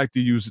 I do like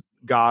to use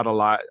God a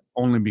lot,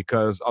 only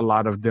because a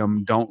lot of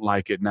them don't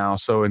like it now.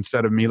 So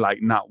instead of me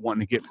not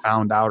wanting to get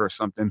found out or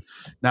something,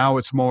 now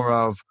it's more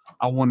of,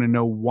 I want to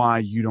know why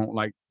you don't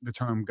like the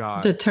term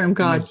God. The term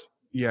God.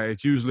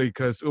 It's usually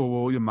because,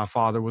 my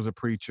father was a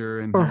preacher,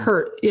 and or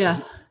hurt. Yeah.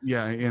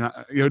 Yeah.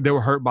 And they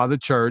were hurt by the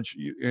church,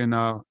 and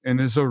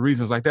there's so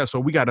reasons like that. So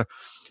we got to,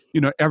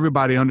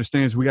 everybody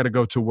understands we got to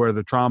go to where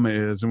the trauma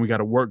is, and we got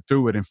to work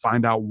through it and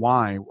find out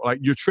why. Like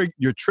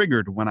you're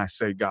triggered when I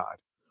say God.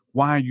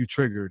 Why are you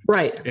triggered?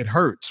 Right. It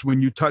hurts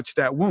when you touch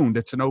that wound.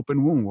 It's an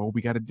open wound. Well,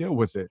 we got to deal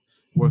with it.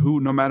 Well,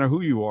 no matter who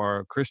you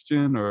are,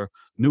 Christian or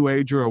New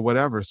Ager or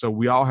whatever. So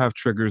we all have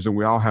triggers, and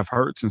we all have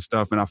hurts and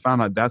stuff. And I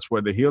found out that's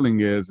where the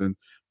healing is, and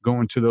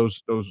going to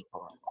those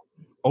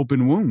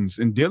open wounds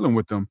and dealing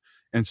with them.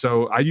 And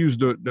so I use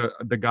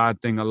the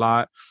God thing a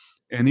lot.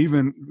 And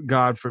even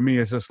God, for me,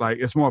 it's just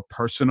it's more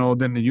personal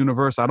than the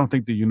universe. I don't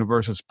think the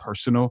universe is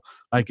personal.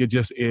 It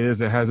just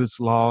is. It has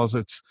its laws.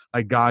 It's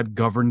like God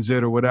governs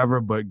it or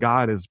whatever, but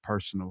God is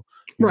personal.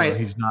 Right.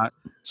 He's not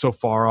so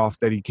far off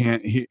that he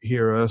can't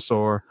hear us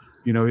or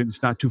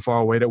it's not too far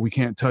away that we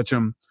can't touch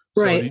him.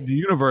 So Right. the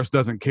universe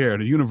doesn't care.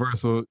 The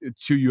universe will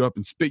chew you up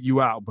and spit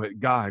you out, but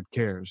God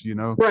cares,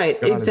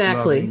 Right. God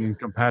Exactly. is loving and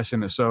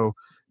compassionate. So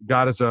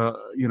God is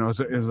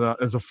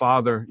a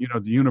father,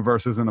 the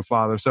universe isn't a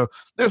father. So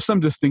there's some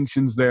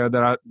distinctions there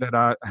that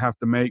I have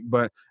to make,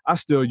 but I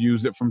still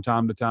use it from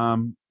time to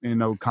time,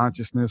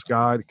 consciousness,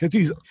 God, because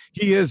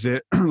he is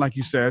it. Like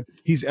you said,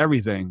 he's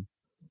everything.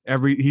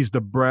 He's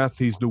the breath,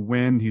 he's the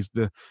wind, he's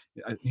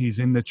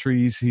in the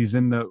trees, he's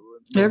in the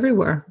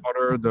Everywhere.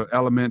 water, the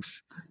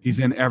elements, he's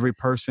in every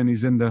person,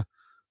 he's in the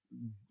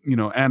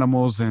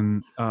animals,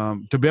 and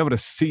to be able to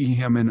see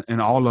him in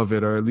all of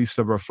it, or at least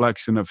a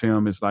reflection of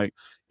him, is like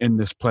in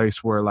this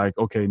place where, like,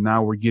 okay,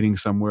 now we're getting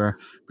somewhere,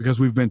 because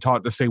we've been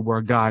taught to say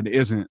where God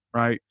isn't,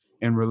 right?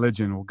 In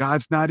religion, well,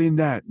 God's not in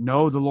that.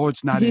 No, the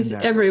Lord's not in that. He's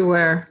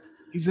everywhere.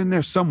 He's in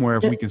there somewhere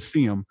if we can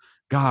see him.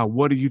 God,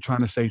 what are you trying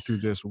to say through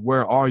this?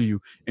 Where are you?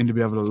 And to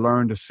be able to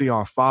learn to see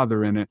our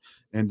Father in it.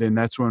 And then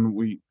that's when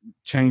we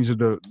change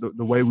the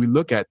way we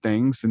look at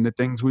things, and the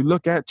things we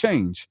look at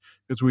change,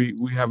 because we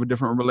have a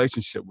different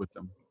relationship with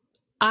them.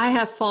 I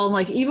have fallen,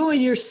 like, even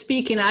when you're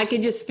speaking, I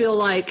could just feel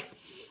like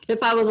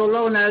if I was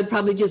alone, I would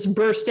probably just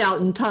burst out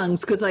in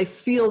tongues, because I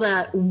feel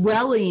that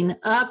welling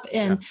up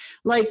and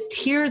like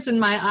tears in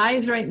my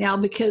eyes right now,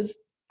 because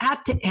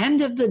at the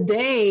end of the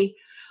day,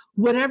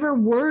 whatever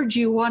word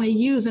you want to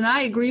use, and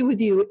I agree with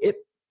you,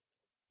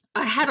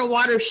 I had a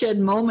watershed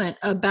moment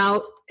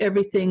about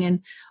everything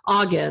in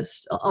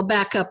August. I'll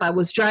back up. I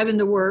was driving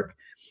to work,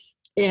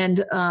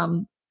 and I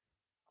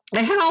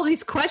had all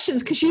these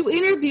questions, because you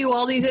interview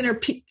all these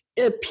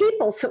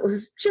people, so it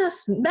was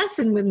just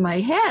messing with my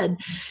head,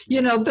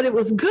 but it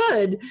was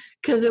good,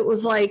 because it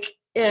was like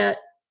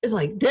it's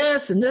like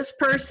this and this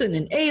person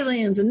and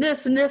aliens and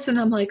this,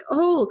 and I'm like,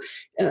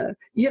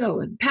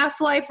 and past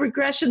life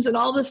regressions and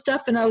all this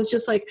stuff. And I was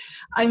just like,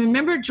 I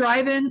remember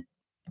driving,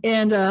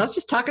 and I was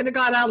just talking to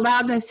God out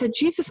loud, and I said,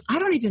 Jesus, I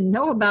don't even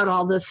know about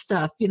all this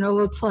stuff.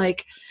 It's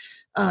like,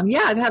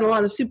 I've had a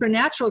lot of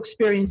supernatural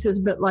experiences,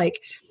 but like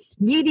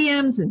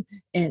mediums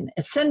and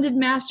ascended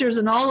masters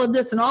and all of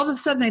this. And all of a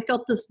sudden I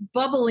felt this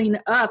bubbling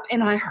up,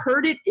 and I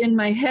heard it in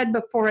my head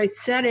before I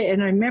said it.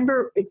 And I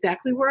remember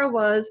exactly where I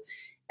was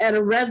at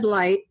a red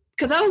light,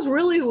 because I was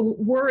really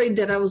worried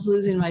that I was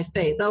losing my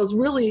faith. I was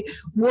really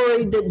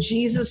worried that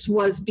Jesus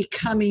was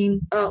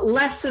becoming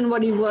less than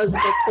what he was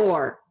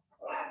before.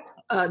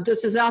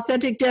 This is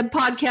Authentic Deb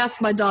podcast.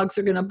 My dogs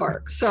are going to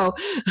bark. So,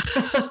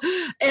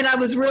 and I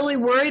was really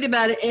worried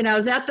about it. And I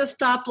was at the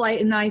stoplight,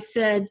 and I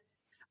said,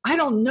 I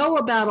don't know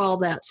about all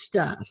that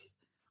stuff.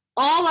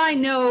 All I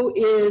know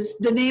is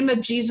the name of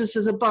Jesus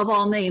is above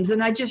all names.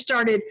 And I just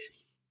started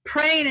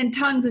praying in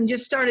tongues and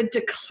just started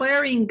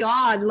declaring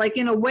God, like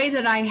in a way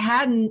that I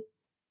hadn't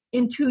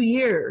in 2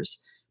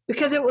 years,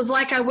 because it was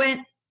like I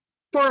went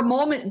for a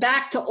moment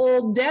back to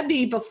old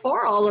Debbie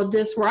before all of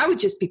this, where I would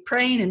just be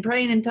praying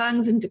in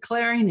tongues and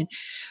declaring and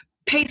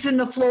pacing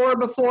the floor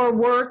before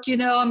work.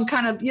 I'm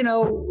kind of,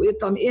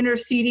 if I'm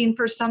interceding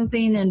for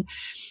something, and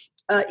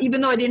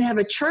even though I didn't have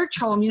a church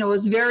home, I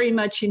was very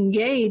much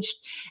engaged.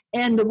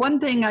 And the one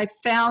thing I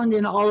found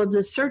in all of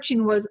the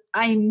searching was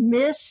I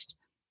missed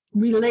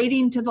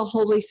relating to the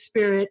Holy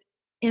Spirit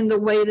in the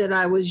way that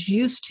I was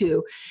used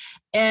to.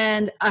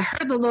 And I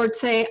heard the Lord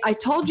say, I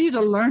told you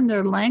to learn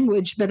their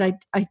language, but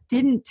I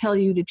didn't tell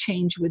you to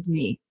change with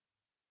me.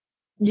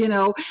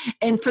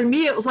 And for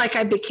me, it was like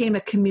I became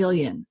a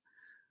chameleon.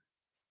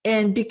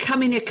 And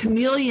becoming a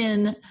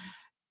chameleon,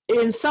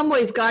 in some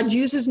ways, God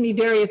uses me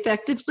very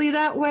effectively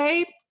that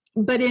way.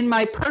 But in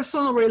my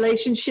personal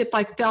relationship,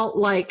 I felt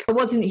like I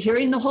wasn't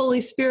hearing the Holy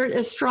Spirit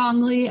as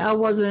strongly. I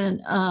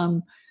wasn't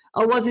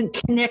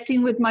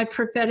connecting with my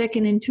prophetic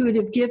and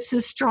intuitive gifts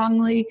as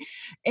strongly,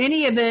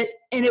 any of it.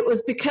 And it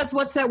was because,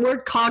 what's that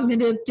word?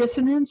 Cognitive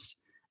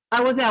dissonance.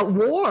 I was at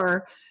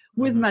war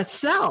with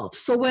myself.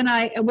 So when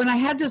I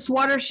had this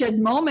watershed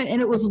moment,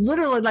 and it was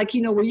literally like,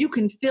 where you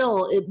can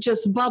feel it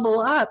just bubble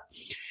up.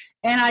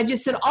 And I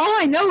just said, all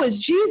I know is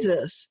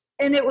Jesus.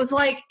 And it was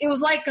like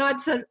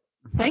God said,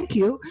 thank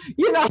you.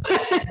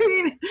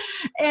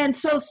 And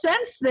so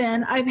since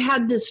then I've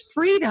had this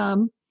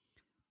freedom,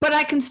 but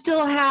I can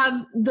still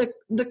have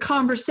the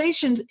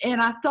conversations.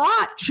 And I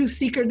thought, True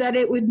Seeker, that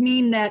it would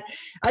mean that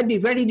I'd be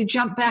ready to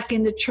jump back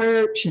into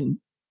church and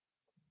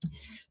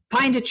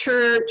find a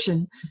church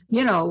and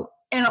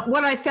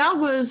what I found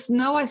was,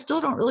 no, I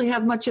still don't really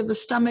have much of a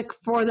stomach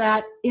for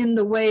that in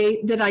the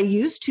way that I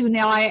used to.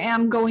 Now I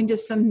am going to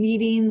some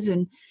meetings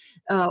and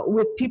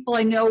with people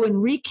I know, and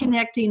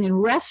reconnecting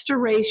and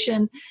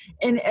restoration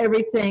and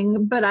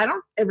everything, but I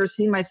don't ever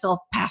see myself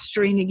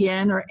pastoring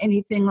again or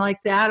anything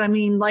like that. I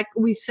mean, like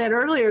we said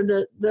earlier,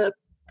 the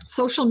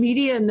social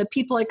media and the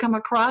people I come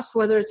across,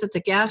 whether it's at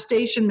the gas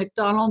station,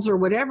 McDonald's, or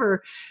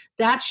whatever,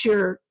 that's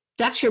your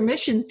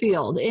mission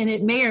field. And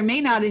it may or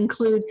may not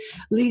include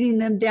leading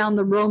them down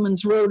the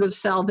Romans road of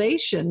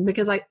salvation,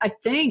 because I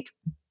think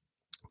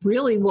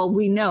really, well,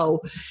 we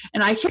know,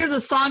 and I hear the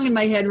song in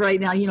my head right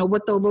now,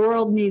 what the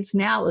world needs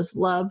now is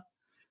love,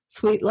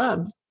 sweet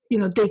love.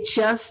 They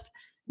just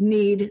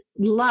need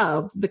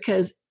love,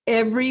 because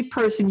every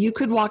person, you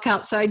could walk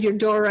outside your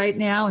door right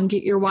now and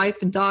get your wife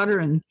and daughter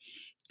and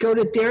go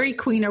to Dairy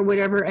Queen or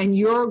whatever, and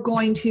you're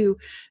going to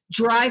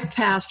drive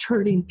past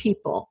hurting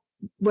people,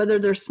 whether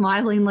they're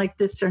smiling like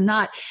this or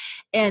not.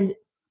 And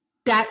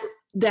that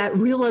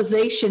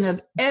realization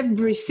of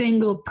every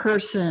single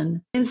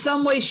person in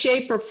some way,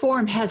 shape, or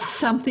form has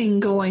something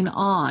going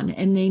on,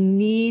 and they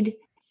need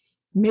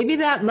maybe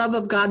that love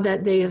of God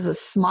that day is a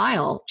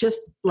smile, just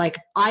like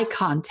eye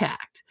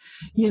contact,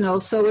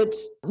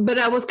 but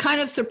I was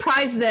kind of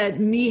surprised that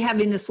me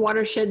having this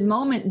watershed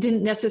moment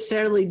didn't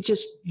necessarily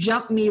just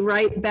jump me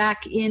right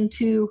back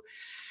into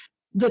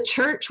the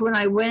church. When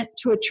I went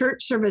to a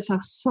church service, I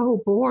was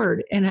so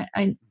bored, and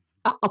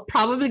I'll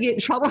probably get in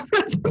trouble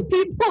for some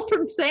people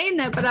from saying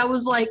that, but I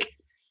was like,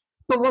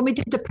 but when we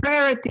did the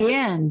prayer at the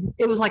end,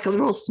 it was like a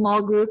little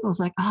small group. I was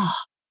like, oh,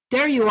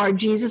 there you are,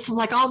 Jesus. It's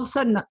like all of a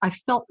sudden I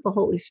felt the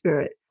Holy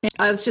Spirit.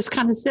 I was just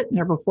kind of sitting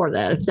there before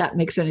that, if that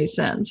makes any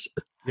sense.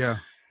 Yeah.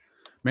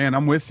 Man,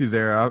 I'm with you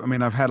there. I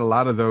mean, I've had a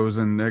lot of those,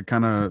 and it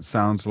kind of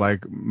sounds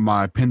like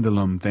my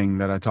pendulum thing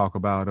that I talk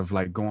about, of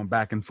like going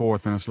back and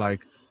forth. And it's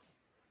like,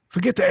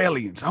 forget the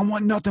aliens. I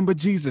want nothing but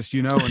Jesus,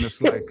 And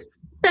it's like,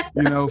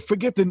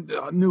 forget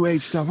the new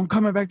age stuff. I'm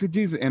coming back to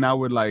Jesus. And I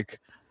would like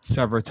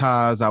sever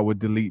ties. I would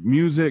delete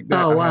music.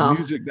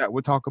 Music that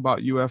would talk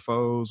about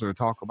UFOs or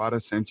talk about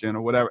ascension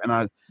or whatever. And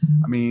I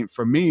mean,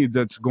 for me,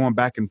 that's going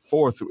back and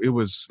forth. It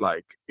was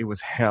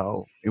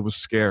hell. It was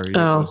scary. It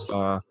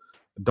was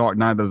dark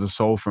night of the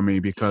soul for me,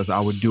 because I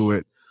would do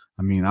it.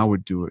 I mean, I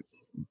would do it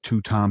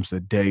 2 times a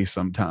day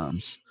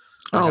sometimes.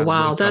 Oh,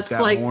 wow. That's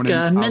like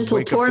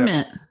mental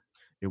torment.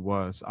 It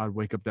was. I'd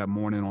wake up that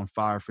morning on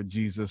fire for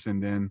Jesus,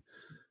 and then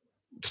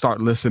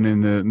start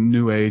listening to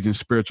new age and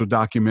spiritual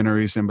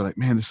documentaries and be like,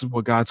 man, this is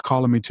what God's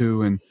calling me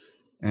to.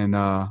 And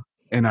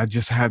I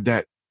just have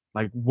that,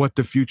 like, what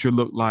the future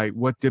looked like.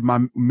 What did my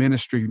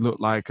ministry look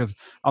like? Cause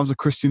I was a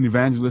Christian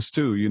evangelist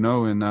too,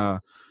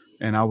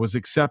 and I was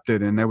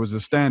accepted, and there was a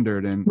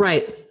standard, and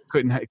right.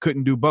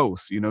 couldn't do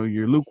both,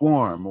 you're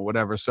lukewarm or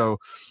whatever. So,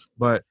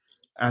 but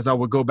as I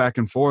would go back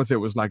and forth, it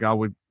was like, I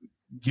would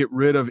get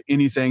rid of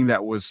anything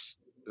that was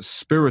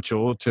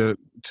spiritual to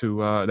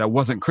that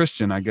wasn't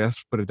Christian, I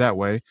guess, put it that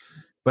way.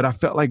 But I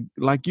felt like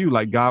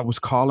God was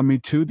calling me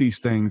to these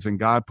things, and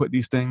God put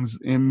these things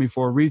in me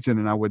for a reason.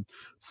 And I would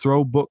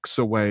throw books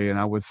away, and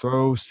I would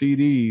throw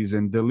CDs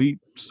and delete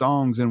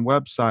songs and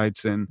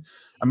websites. And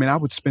I mean, I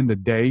would spend a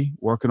day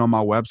working on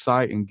my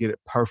website and get it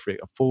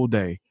perfect, a full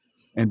day.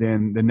 And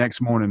then the next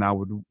morning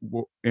and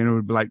it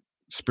would be like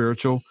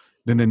spiritual.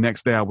 Then the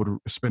next day I would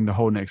spend the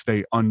whole next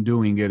day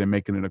undoing it and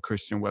making it a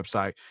Christian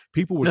website.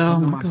 People would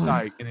come to my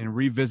site and then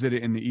revisit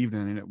it in the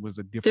evening, and it was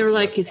a different. They were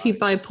like, website. Is he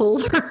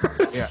bipolar?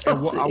 Yeah,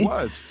 I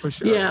was, for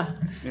sure. Yeah.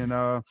 And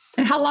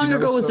how long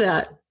ago was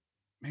that?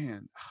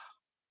 Man,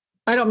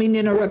 I don't mean to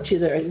interrupt you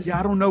there. Yeah,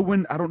 I don't know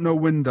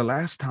when the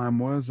last time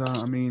was.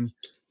 I mean,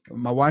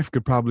 my wife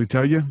could probably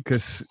tell you,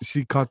 because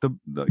she caught the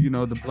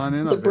blunt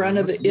end. The brunt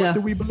of it. Yeah. What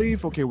do we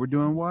believe? Okay, we're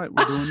doing what?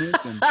 We're doing this.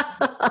 And,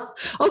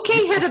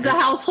 okay, head of the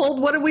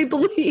household. What do we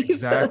believe?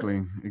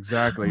 Exactly.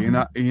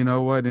 And you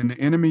know what? And the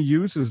enemy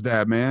uses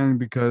that, man,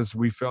 because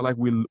we feel like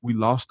we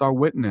lost our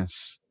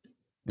witness.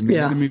 And the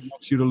enemy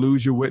wants you to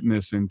lose your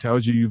witness and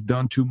tells you you've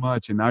done too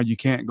much, and now you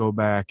can't go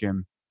back.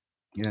 And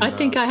I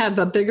think I have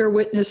a bigger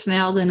witness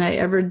now than I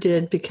ever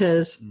did,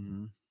 because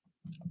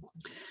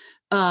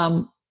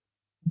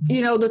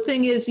the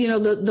thing is,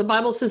 the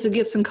Bible says the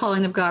gifts and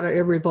calling of God are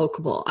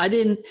irrevocable. I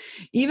didn't,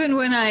 even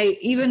when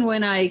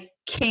I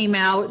came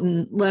out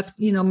and left,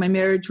 my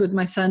marriage with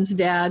my son's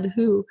dad,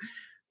 who,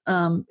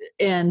 the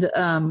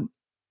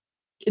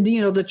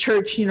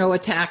church,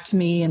 attacked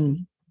me,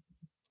 and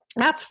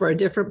that's for a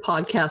different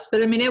podcast.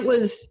 But I mean, it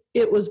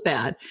was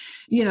bad,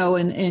 and I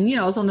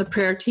was on the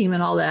prayer team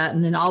and all that.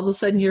 And then all of a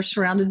sudden you're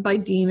surrounded by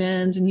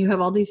demons, and you have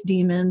all these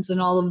demons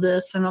and all of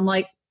this. And I'm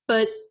like,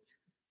 but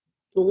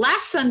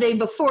last Sunday,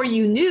 before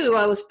you knew,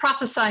 I was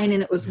prophesying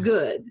and it was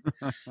good.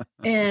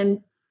 And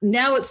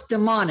now it's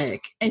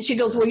demonic. And she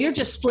goes, well, you're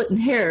just splitting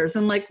hairs.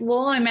 I'm like,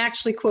 well, I'm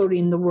actually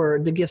quoting the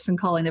word, the gifts and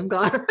calling of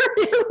God are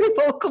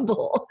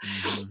irrevocable,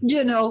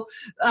 so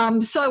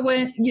I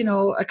went,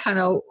 I kind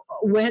of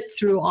went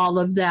through all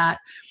of that.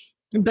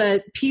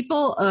 But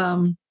people,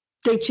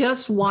 they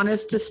just want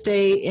us to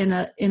stay in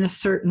a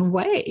certain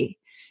way.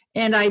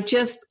 And I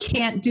just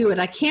can't do it.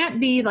 I can't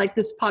be like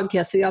this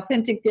podcast, the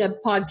Authentic Deb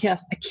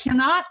podcast. I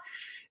cannot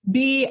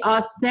be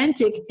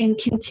authentic and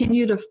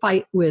continue to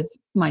fight with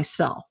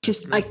myself.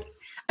 I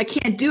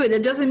can't do it.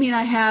 It doesn't mean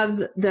I have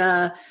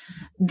the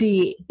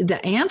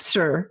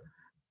answer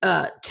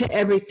to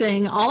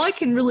everything. All I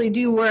can really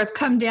do, where I've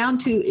come down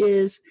to,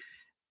 is,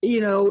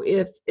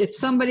 if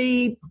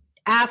somebody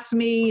asks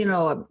me,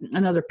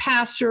 another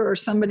pastor or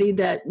somebody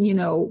that,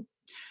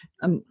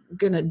 I'm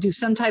going to do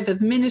some type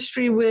of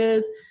ministry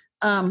with,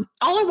 all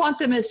I want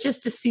them is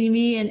just to see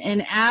me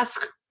and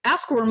ask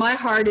where my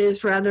heart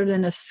is, rather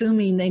than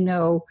assuming they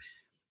know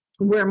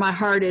where my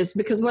heart is.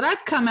 Because what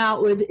I've come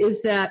out with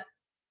is that,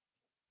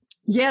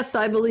 Yes,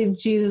 I believe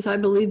Jesus. I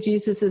believe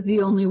Jesus is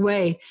the only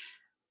way.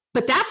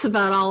 But that's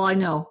about all I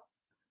know.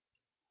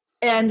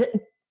 And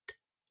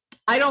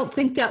I don't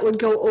think that would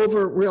go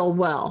over real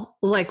well.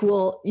 Like,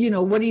 well,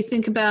 what do you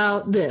think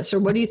about this? Or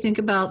what do you think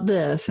about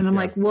this? And I'm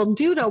like, well,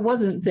 dude, I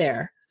wasn't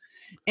there.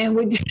 And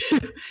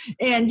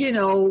and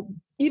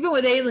even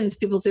with aliens,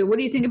 people say, what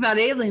do you think about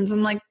aliens?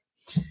 I'm like,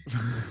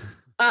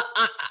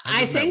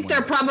 I think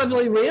they're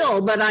probably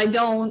real, but I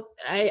don't,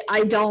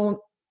 I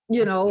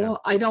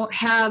don't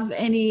have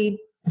any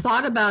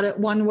thought about it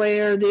one way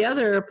or the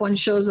other. If one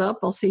shows up,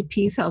 I'll say,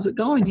 peace, how's it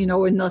going?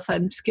 Unless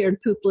I'm scared,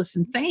 poopless,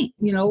 and faint,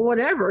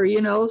 whatever,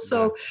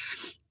 so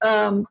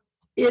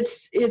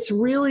it's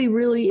really,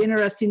 really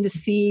interesting to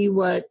see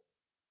what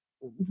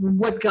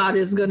God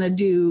is going to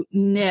do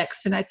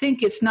next. And I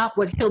think it's not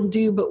what he'll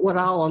do, but what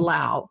I'll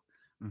allow.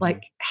 Mm-hmm.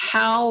 Like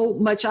how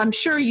much, I'm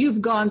sure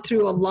you've gone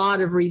through a lot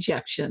of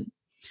rejection.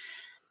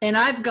 And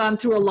I've gone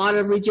through a lot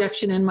of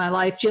rejection in my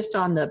life just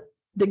on the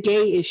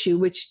gay issue,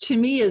 which to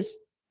me is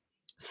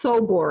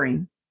so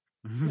boring.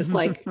 It's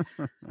like,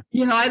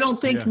 I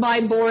don't think my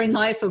boring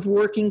life of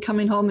working,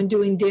 coming home and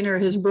doing dinner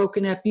has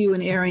broken up you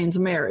and Arian's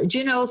marriage,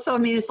 so I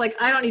mean, it's like,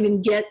 I don't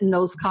even get in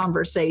those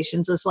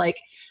conversations. It's like,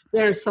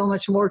 there's so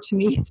much more to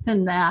me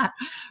than that.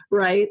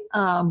 Right.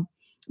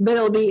 But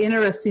it'll be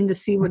interesting to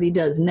see what he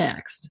does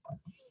next.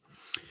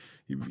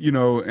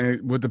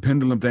 And with the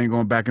pendulum thing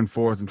going back and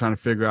forth and trying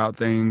to figure out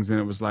things. And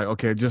it was like,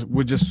 okay,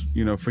 we'll just,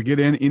 forget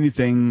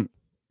anything,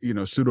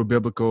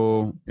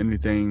 pseudo-biblical,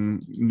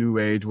 anything new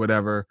age,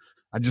 whatever.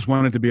 I just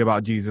want it to be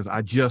about Jesus.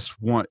 I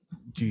just want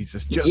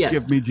Jesus. Just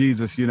give me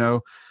Jesus,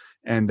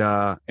 and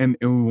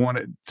we want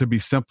it to be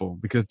simple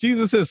because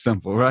Jesus is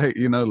simple, right?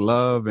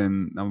 Love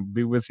and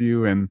be with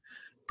you and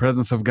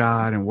presence of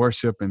God and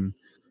worship and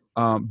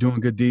doing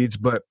good deeds.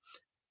 But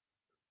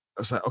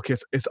I was like, okay,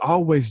 it's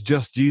always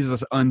just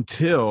Jesus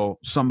until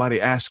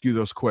somebody asks you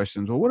those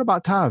questions. Well, what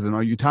about tithing?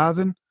 Are you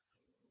tithing?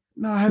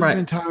 No, I haven't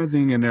been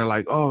tithing. And they're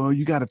like, oh,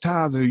 you got a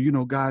tithe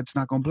or, God's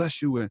not going to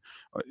bless you. And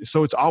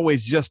so it's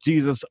always just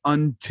Jesus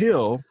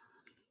until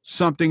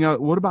something else.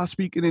 What about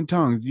speaking in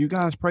tongues? You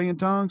guys pray in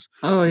tongues?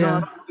 Oh, yeah. No, I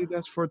don't believe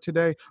that's for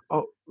today.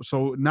 Oh,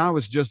 so now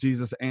it's just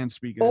Jesus and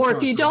speaking or in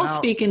tongues. If you don't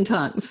speak in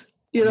tongues,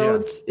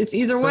 it's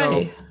either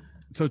way.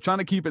 So trying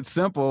to keep it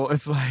simple,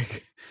 it's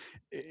like,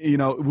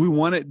 we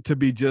want it to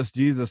be just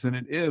Jesus, and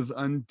it is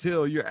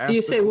until you're asked.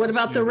 You say, what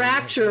about the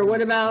rapture?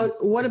 What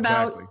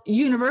about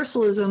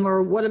universalism?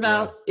 Or what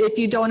about if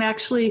you don't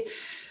actually?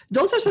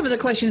 Those are some of the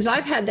questions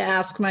I've had to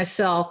ask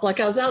myself. Like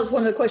that was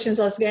one of the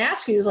questions I was going to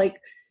ask you. Is like,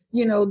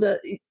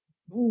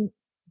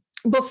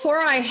 before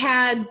I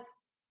had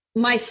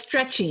my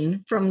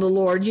stretching from the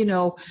Lord,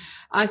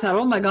 I thought,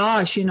 oh my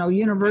gosh,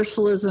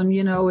 universalism,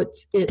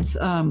 it's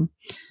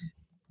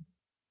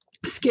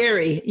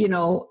scary,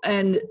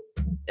 and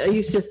I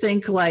used to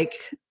think like,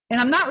 and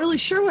I'm not really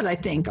sure what I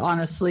think,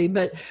 honestly,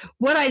 but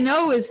what I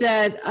know is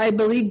that I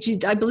believe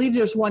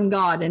there's one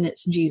God and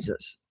it's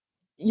Jesus,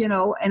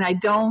 and I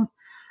don't,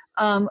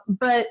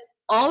 but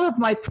all of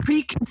my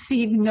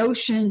preconceived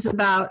notions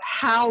about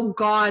how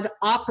God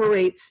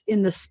operates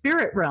in the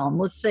spirit realm,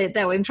 let's say it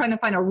that way. I'm trying to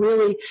find a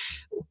really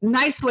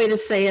nice way to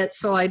say it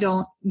so I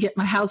don't get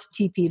my house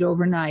TP'd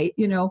overnight,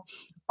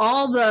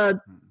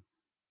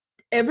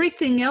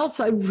 everything else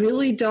I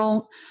really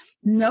don't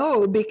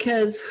know,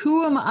 because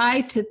who am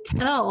I to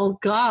tell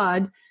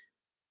God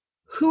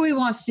who he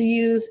wants to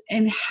use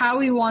and how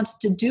he wants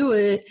to do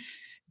it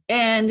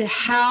and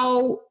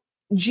how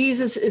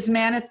Jesus is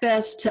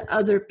manifest to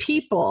other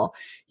people.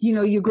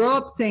 You grow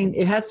up saying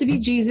it has to be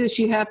Jesus.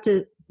 You have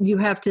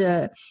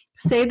to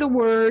say the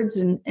words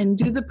and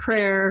do the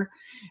prayer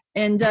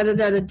and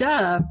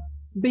da.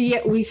 But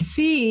yet we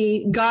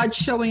see God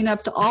showing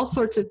up to all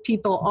sorts of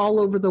people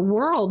all over the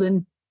world.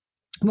 And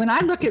when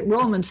I look at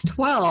Romans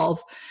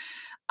 12,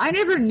 I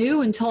never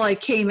knew until I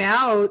came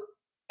out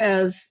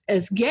as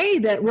gay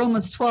that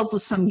Romans 12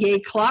 was some gay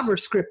clobber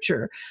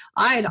scripture.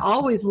 I had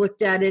always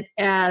looked at it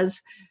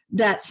as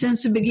that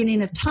since the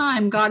beginning of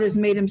time, God has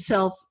made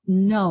himself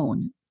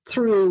known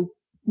through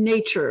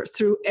nature,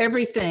 through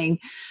everything.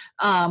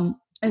 And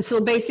so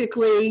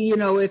basically,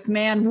 if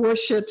man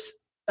worships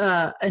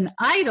an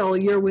idol,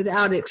 you're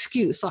without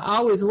excuse. So I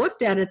always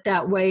looked at it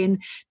that way.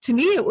 And to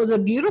me, it was a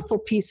beautiful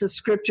piece of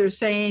scripture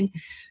saying,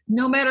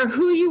 no matter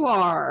who you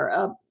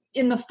are,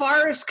 in the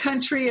farthest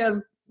country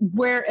of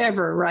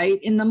wherever, right,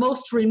 in the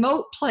most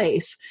remote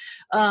place,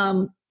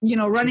 running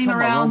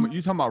around.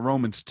 You're talking about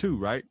Romans 2,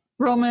 right?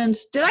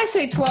 Romans, did I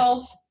say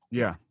 12?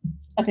 Yeah.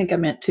 I think I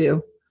meant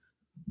 2.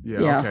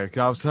 Yeah. Okay.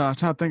 I was trying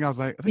to think. I was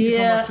like, I think you're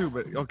talking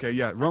about 2, but okay.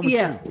 Yeah. Romans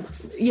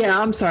 2. Yeah.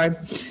 I'm sorry.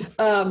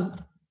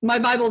 My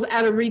Bible's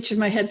out of reach of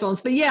my headphones,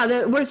 but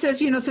where it says,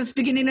 since the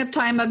beginning of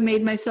time, I've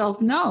made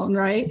myself known,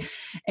 right?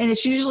 And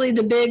it's usually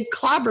the big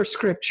clobber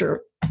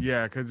scripture.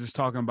 Yeah, because it's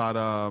talking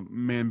about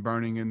men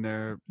burning in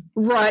their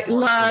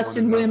lust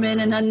and women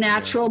and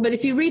unnatural. Yeah. But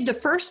if you read the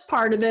first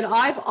part of it,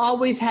 I've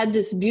always had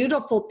this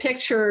beautiful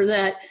picture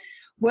that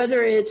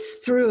whether it's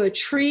through a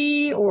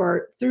tree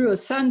or through a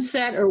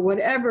sunset or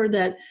whatever,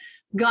 that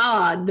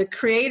God, the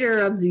creator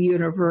of the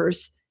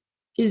universe,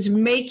 is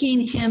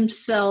making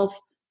himself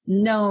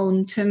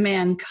known to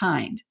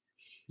mankind.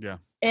 Yeah.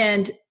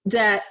 And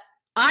that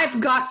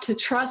I've got to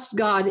trust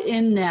God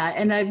in that.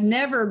 And I've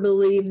never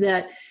believed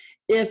that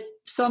if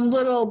some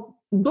little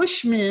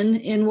bushman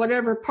in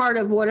whatever part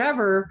of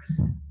whatever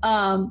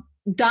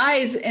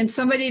dies and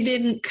somebody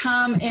didn't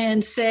come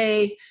and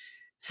say,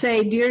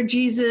 dear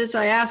Jesus,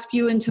 I ask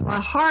you into my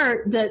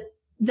heart,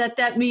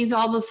 that means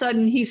all of a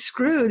sudden he's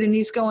screwed and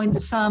he's going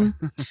to some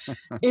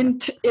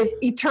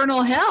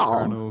eternal hell.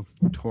 Eternal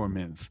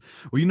torments.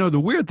 Well, the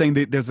weird thing,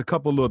 there's a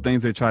couple little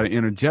things they try to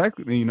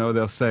interject.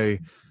 They'll say,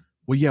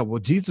 well,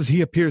 Jesus,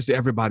 he appears to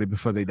everybody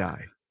before they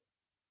die.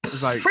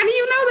 It's like, how do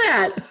you know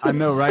that? I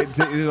know, right? It's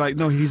like,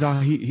 no,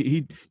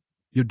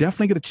 you'll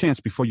definitely get a chance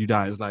before you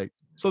die. It's like,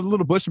 so the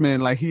little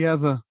bushman, like, he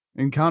has a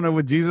encounter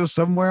with Jesus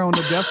somewhere on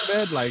the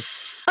deathbed. Like,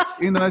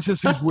 it's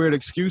just these weird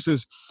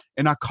excuses.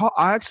 And I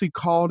actually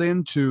called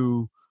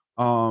into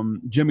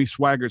Jimmy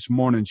Swaggart's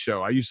morning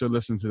show. I used to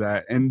listen to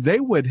that, and they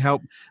would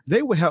help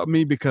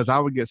me because I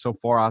would get so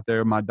far out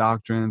there in my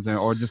doctrines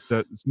or just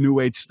the new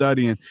age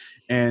studying.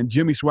 And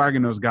Jimmy Swaggart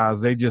and those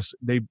guys,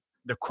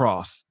 the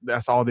cross,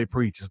 that's all they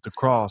preach is the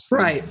cross.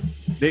 Right.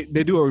 They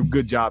do a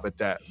good job at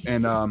that.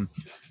 And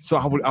so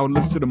I would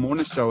listen to the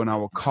morning show, and I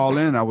would call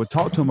in. I would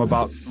talk to them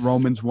about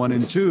Romans 1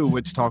 and 2,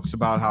 which talks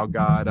about how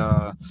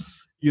God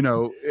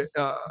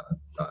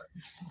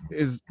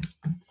is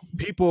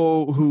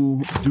people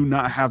who do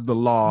not have the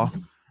law,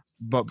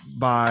 but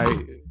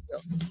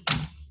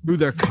through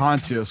their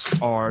conscience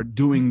are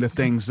doing the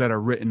things that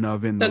are written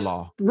of in the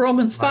law.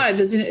 Romans 5,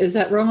 is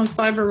that Romans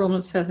 5 or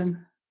Romans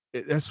 7?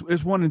 It's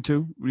 1 and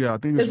 2. Yeah, I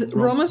think it's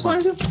Romans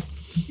 1 and 2.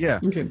 Yeah.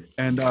 Okay.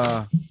 And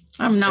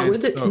I'm not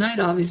with it tonight,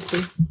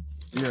 obviously.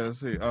 Yeah, let's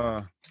see.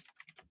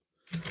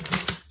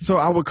 So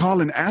I would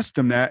call and ask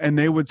them that, and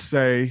they would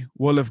say,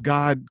 well, if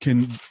God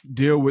can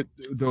deal with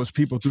those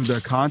people through their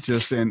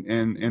conscience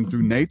and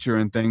through nature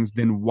and things,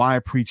 then why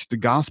preach the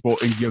gospel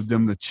and give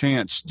them the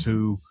chance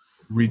to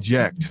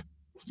reject?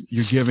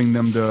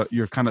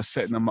 You're kind of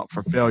setting them up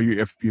for failure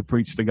if you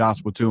preach the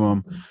gospel to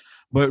them.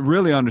 But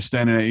really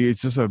understanding it,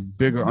 it's just a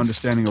bigger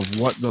understanding of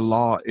what the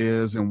law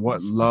is and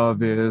what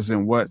love is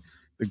and what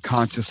the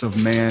conscience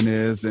of man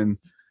is and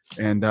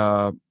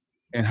how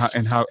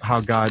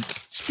God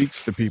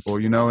speaks to people,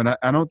 and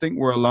I don't think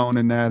we're alone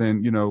in that.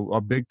 And,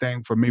 a big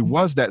thing for me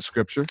was that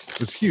scripture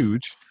was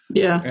huge.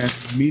 Yeah.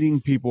 And meeting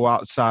people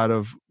outside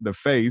of the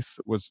faith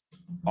was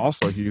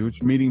also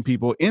huge. Meeting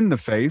people in the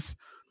faith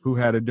who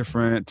had a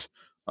different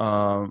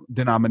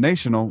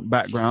denominational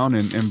background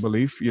and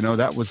belief,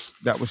 that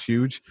was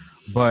huge.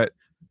 But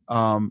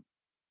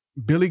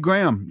Billy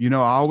Graham, I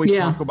always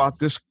talk about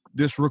this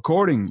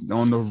recording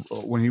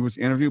when he was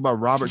interviewed by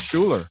Robert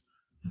Schuller.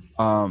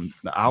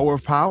 The Hour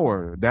of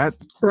Power, that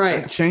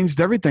changed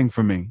everything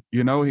for me.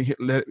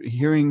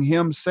 Hearing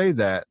him say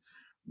that,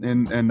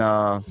 and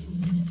at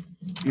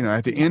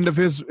the end of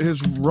his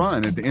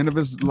run, at the end of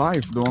his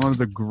life, one of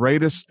the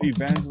greatest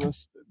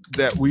evangelists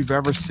that we've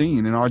ever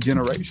seen in our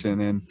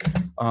generation.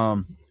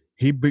 And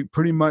he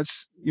pretty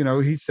much,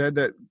 he said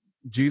that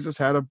Jesus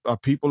had a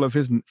people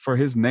for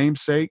his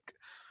namesake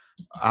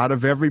out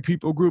of every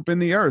people group in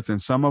the earth,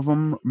 and some of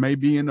them may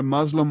be in the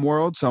Muslim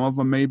world, some of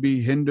them may be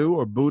Hindu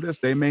or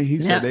Buddhist. Said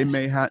they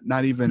may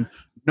not even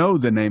know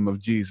the name of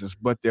Jesus,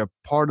 but they're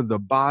part of the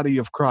body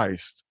of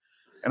Christ.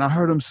 And I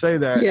heard him say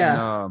that,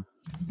 and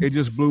it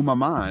just blew my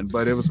mind.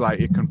 But it was like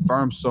it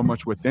confirmed so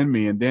much within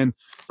me. And then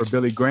for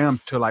Billy Graham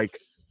to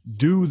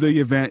do the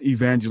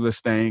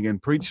evangelist thing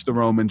and preach the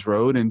Romans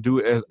road and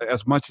do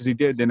as much as he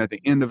did, then at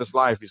the end of his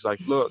life, he's like,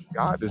 look,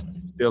 God is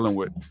dealing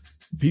with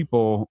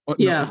people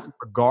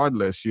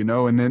regardless,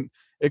 and then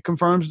it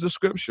confirms the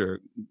scripture.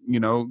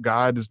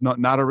 God is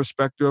not a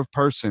respecter of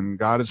person.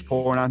 God is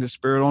pouring out his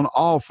spirit on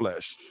all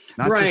flesh,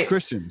 not just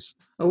Christians.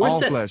 Well, all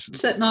flesh.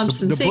 Setting on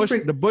some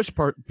sacred bush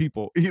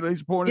people.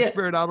 He's pouring his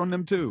spirit out on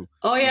them too.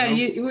 Oh yeah,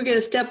 you were going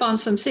to step on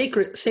some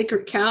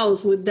sacred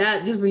cows with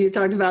that. Just when you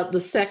talked about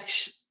the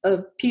sex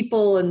of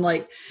people and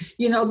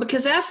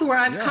because that's where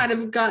I've kind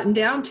of gotten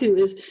down to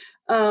is.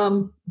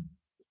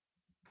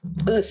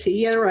 Let's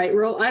see. Yeah, right.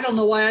 I don't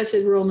know why I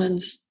said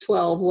Romans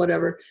 12,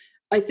 whatever.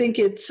 I think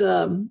it's,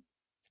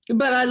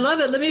 but I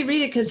love it. Let me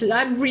read it because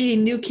I'm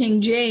reading New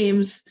King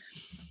James.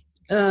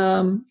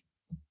 Let's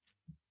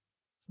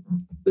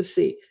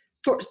see.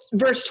 For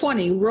verse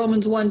 20,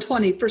 Romans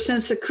 1:20. For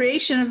since the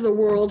creation of the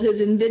world, his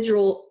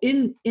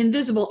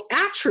invisible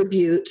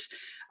attributes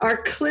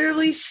are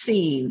clearly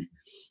seen,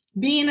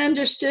 being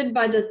understood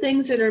by the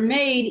things that are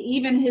made,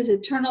 even his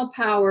eternal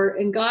power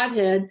and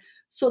Godhead,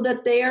 so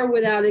that they are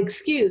without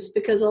excuse,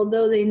 because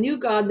although they knew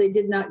God, they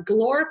did not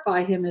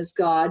glorify him as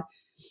God,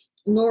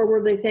 nor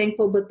were they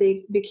thankful, but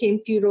they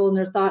became futile in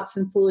their thoughts,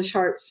 and foolish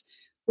hearts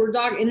were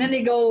dark. And then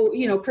they go,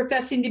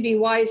 professing to be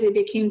wise, they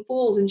became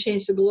fools and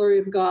changed the glory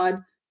of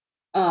God,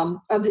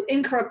 of the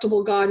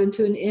incorruptible God,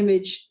 into an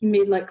image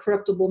made like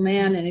corruptible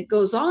man. And it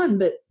goes on.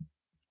 But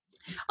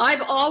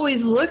I've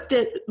always looked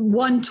at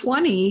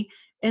 120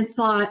 and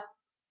thought,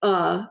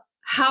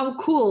 how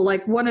cool.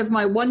 Like one of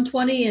my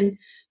 120 and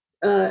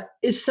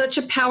is such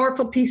a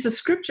powerful piece of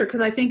scripture, because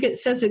I think it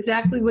says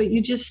exactly what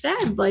you just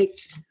said. Like,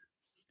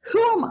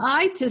 who am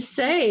I to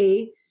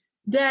say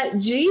that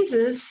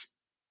Jesus,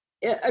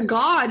 a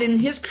God in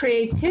his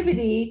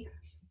creativity,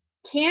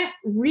 can't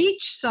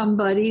reach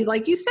somebody,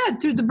 like you said,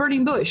 through the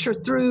burning bush or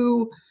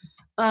through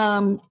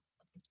whatever?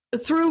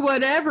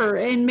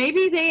 And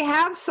maybe they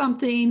have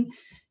something.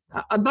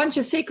 A bunch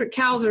of sacred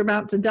cows are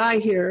about to die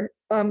here.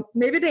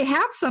 Maybe they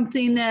have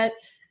something that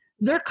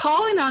they're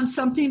calling on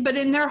something, but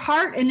in their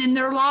heart and in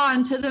their law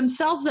and to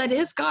themselves, that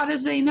is God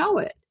as they know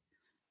it.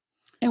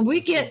 And we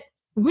get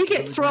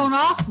thrown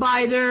off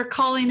by their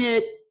calling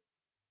it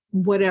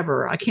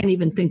whatever. I can't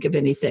even think of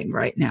anything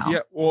right now.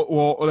 Yeah.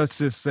 Well, let's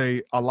just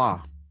say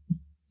Allah.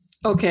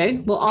 Okay.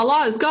 Well,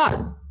 Allah is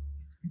God.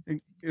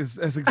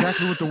 That's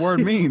exactly what the word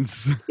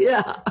means.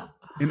 Yeah.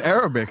 In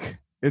Arabic,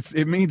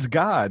 it means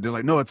God. They're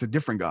like, no, it's a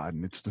different God,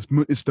 and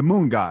it's the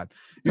moon God.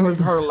 You know, we've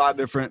heard a lot of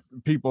different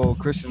people,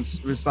 Christians.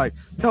 It's like,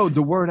 no,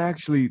 the word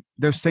actually,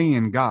 they're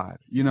saying God.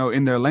 You know,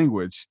 in their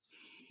language,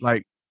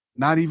 like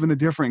not even a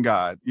different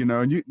God. You know,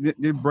 and you're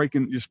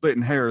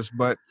splitting hairs,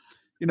 but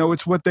you know,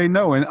 it's what they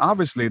know, and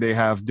obviously they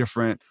have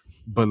different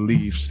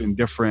beliefs and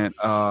different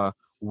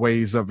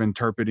ways of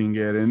interpreting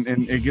it, and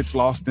it gets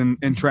lost in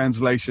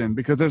translation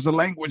because there's a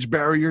language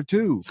barrier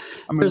too.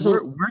 I mean,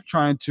 we're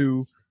trying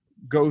to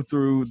go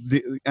through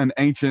an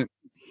ancient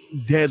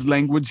dead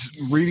language,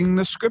 reading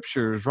the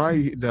scriptures,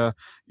 right? The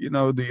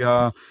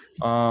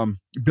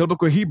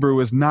biblical Hebrew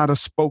is not a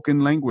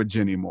spoken language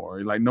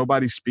anymore. Like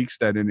nobody speaks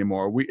that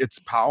anymore. It's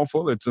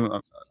powerful, it's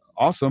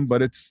awesome,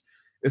 but it's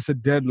a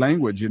dead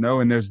language, you know,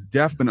 and there's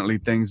definitely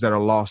things that are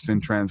lost in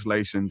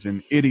translations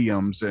and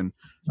idioms, and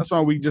that's why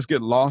we just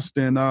get lost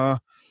in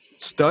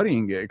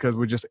studying it, because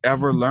we're just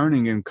ever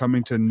learning and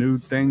coming to new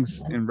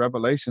things in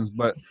Revelations.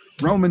 But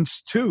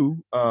Romans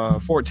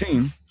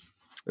 2:14,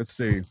 let's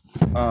see.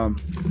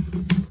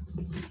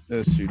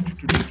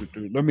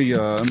 Let me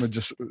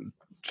just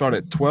start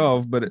at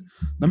 12, but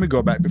let me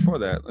go back before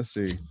that. Let's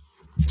see.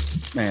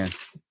 Man,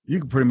 you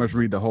can pretty much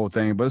read the whole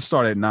thing, but let's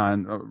start at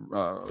 9.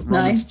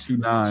 Romans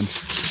 2:9.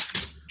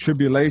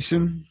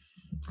 Tribulation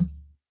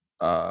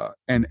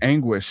and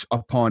anguish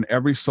upon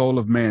every soul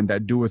of man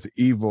that doeth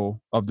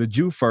evil, of the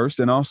Jew first,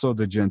 and also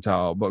the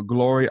Gentile. But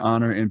glory,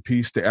 honor, and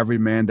peace to every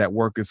man that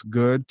worketh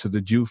good, to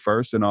the Jew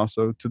first, and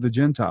also to the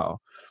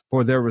Gentile.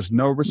 For there is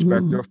no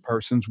respecter of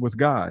persons with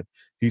God.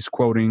 He's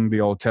quoting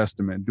the Old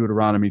Testament.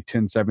 Deuteronomy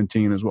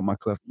 10:17 is what my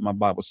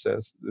Bible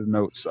says. The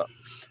notes.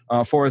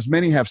 For as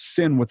many have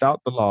sinned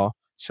without the law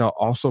shall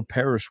also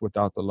perish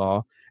without the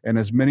law, and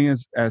as many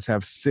as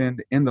have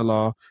sinned in the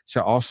law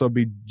shall also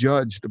be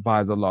judged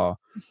by the law.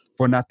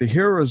 For not the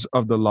hearers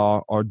of the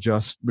law are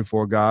just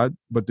before God,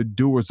 but the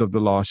doers of the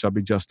law shall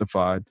be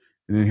justified.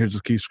 And then here's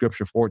the key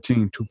scripture,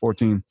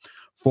 2:14.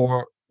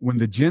 For when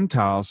the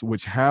Gentiles,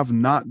 which have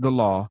not the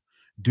law,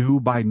 do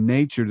by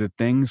nature the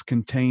things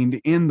contained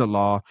in the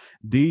law,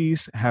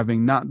 these,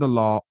 having not the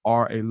law,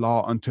 are a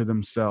law unto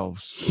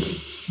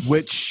themselves,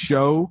 which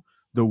show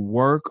the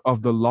work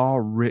of the law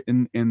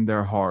written in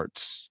their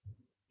hearts,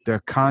 their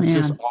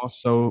conscience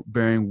also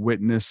bearing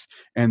witness,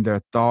 and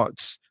their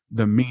thoughts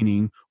the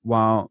meaning,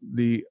 while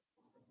the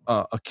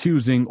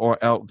accusing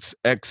or else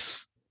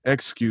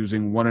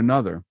excusing one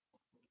another.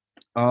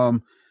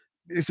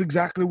 It's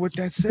exactly what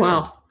that said.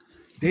 Wow.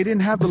 They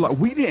didn't have the law.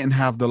 We didn't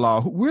have the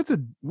law. We're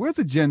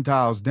the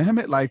Gentiles. Damn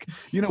it! Like,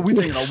 you know, we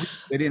think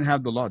they didn't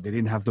have the law. They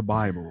didn't have the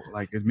Bible.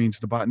 Like it means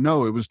the Bible.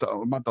 No, it was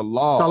about the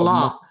law. The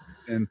law.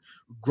 And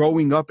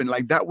growing up, and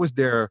like that was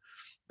their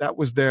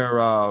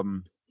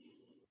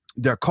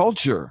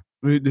culture.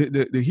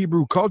 The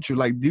Hebrew culture.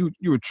 Like you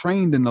were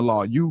trained in the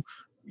law. You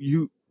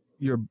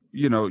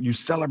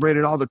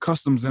celebrated all the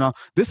customs and all.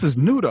 This is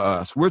new to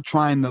us. We're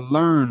trying to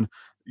learn,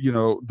 you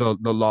know,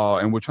 the law,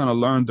 and we're trying to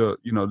learn the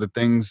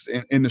things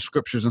in the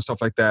scriptures and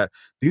stuff like that.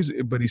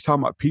 But he's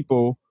talking about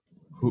people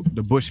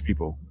the bush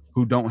people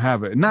who don't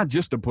have it, not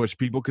just the bush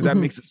people, because that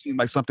makes it seem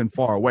like something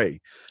far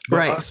away,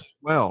 but us as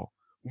well.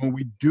 When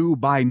we do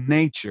by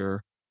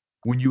nature,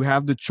 when you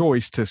have the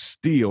choice to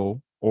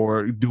steal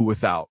or do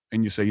without,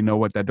 and you say, you know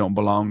what, that don't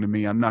belong to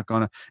me, I'm not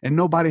gonna, and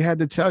nobody had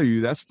to tell you,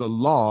 that's the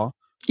law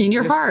in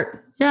your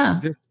heart. Yeah.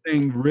 This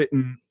thing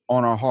written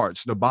on our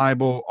hearts, the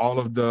Bible, all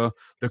of the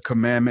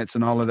commandments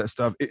and all of that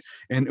stuff.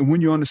 And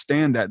when you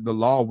understand that the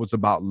law was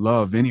about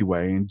love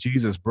anyway, and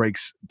Jesus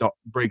breaks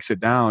it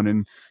down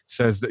and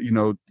says that, you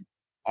know,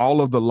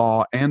 all of the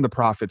law and the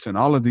prophets and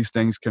all of these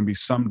things can be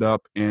summed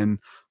up in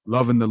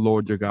loving the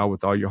Lord your God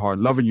with all your heart,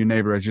 loving your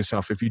neighbor as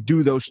yourself. If you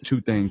do those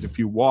two things, if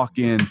you walk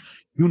in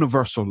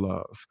universal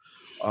love,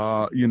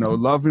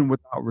 loving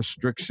without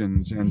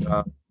restrictions, and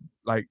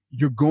like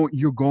you're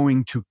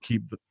going to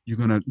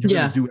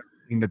do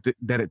everything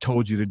that it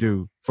told you to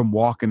do, from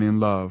walking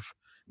in love.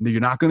 You're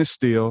not going to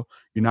steal.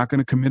 You're not going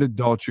to commit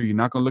adultery. You're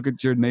not going to look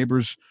at your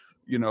neighbor's,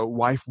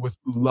 wife with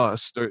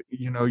lust, or,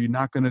 you're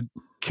not going to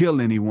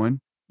kill anyone.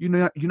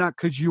 You're not,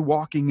 because you're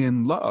walking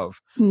in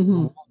love,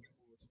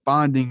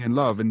 responding in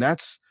love. And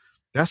that's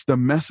That's the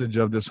message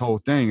of this whole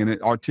thing. And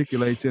it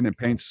articulates it and it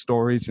paints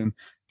stories and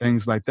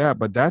things like that.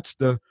 But that's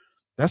the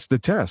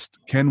test.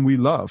 Can we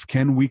love?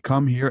 Can we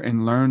come here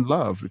and learn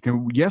love?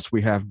 Yes,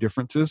 we have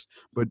differences,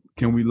 but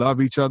can we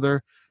love each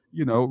other,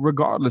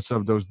 regardless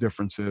of those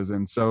differences?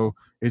 And so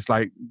it's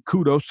like,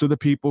 kudos to the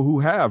people who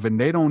have, and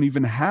they don't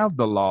even have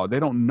the law. They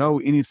don't know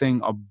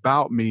anything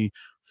about me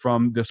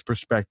from this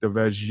perspective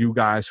as you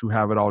guys who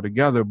have it all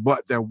together,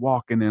 but they're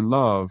walking in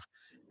love.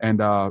 And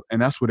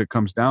that's what it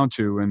comes down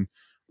to. And,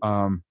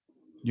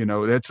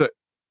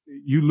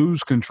 you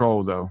lose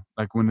control though,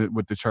 like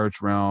with the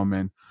church realm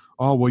and,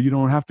 oh, well, you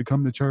don't have to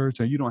come to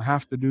church and you don't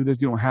have to do this.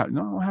 I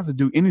don't have to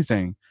do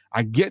anything.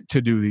 I get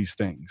to do these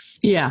things.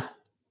 Yeah.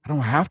 I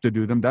don't have to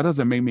do them. That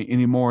doesn't make me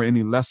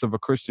any less of a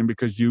Christian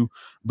because you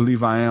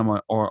believe I am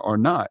or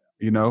not,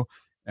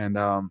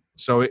 And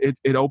so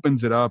it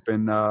opens it up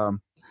and, and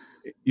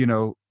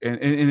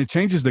it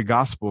changes the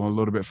gospel a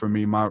little bit for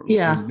me.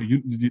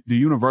 The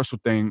universal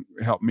thing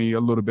helped me a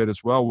little bit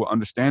as well with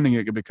understanding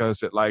it,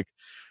 because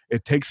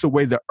it takes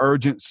away the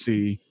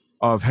urgency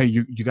of, hey,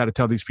 you got to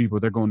tell these people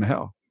they're going to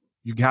hell.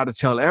 You got to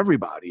tell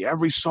everybody.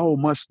 Every soul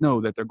must know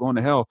that they're going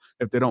to hell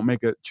if they don't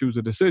choose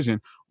a decision.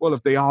 Well,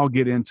 if they all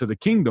get into the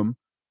kingdom,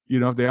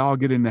 if they all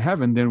get into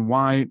heaven, then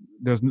why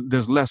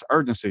there's less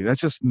urgency?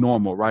 That's just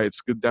normal, right?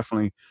 It's good.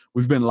 Definitely,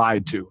 we've been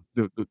lied to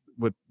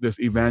with this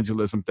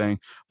evangelism thing,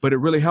 but it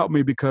really helped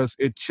me because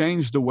it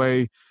changed the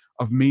way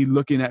of me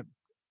looking at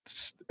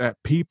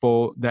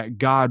people, that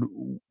God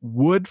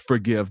would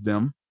forgive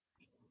them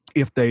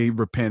if they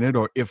repented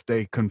or if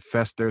they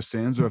confessed their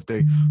sins or if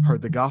they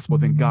heard the gospel,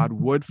 then God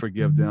would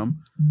forgive them.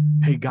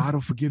 Hey, God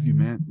will forgive you,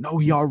 man. No,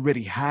 he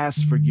already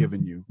has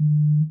forgiven you.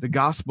 The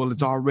gospel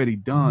is already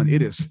done.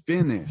 It is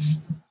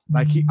finished.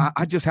 Like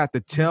I just have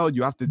to tell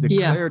you, I have to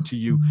declare to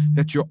you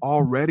that you're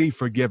already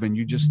forgiven.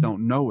 You just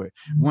don't know it.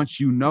 Once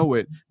you know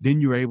it,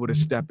 then you're able to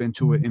step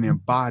into it and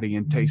embody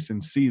and taste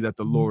and see that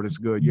the Lord is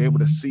good. You're able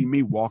to see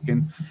me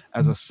walking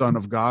as a son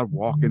of God,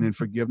 walking in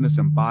forgiveness,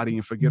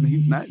 embodying forgiveness.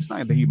 It's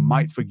not that he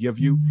might forgive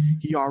you.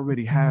 He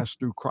already has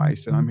through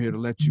Christ. And I'm here to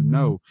let you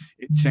know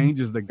it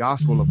changes the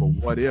gospel of a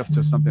what if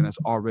to something that's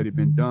already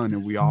been done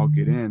and we all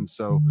get in.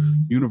 So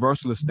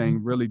Universalist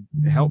thing really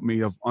helped me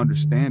of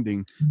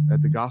understanding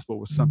that the gospel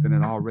was something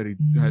that already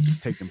had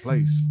taken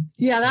place.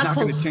 Yeah, that's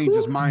not going to change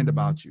his mind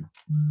about you.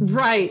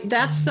 Right.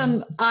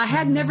 I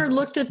had never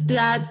looked at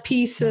that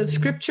piece of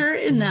scripture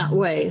in that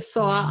way.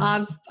 So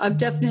I've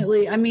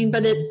definitely,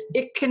 but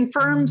it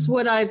confirms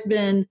what I've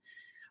been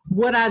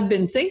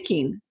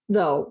thinking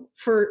though,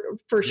 for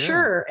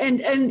sure.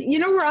 And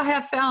where I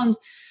have found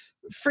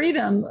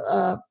freedom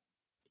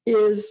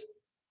is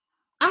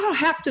I don't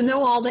have to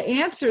know all the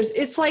answers.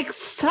 It's like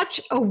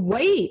such a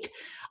weight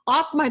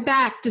off my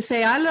back to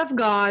say, I love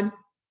God.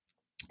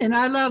 And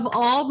I love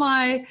all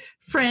my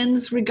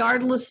friends,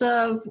 regardless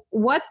of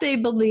what they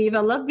believe. I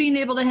love being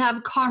able to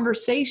have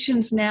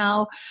conversations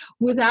now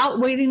without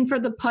waiting for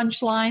the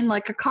punchline,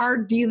 like a car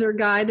dealer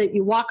guy that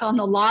you walk on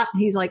the lot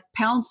and he's like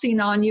pouncing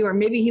on you, or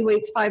maybe he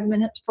waits 5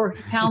 minutes before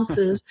he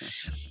pounces.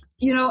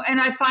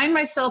 And I find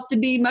myself to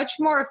be much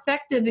more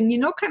effective. And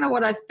kind of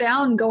what I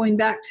found, going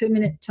back to a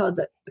minute to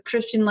the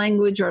Christian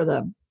language or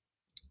the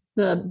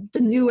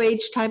new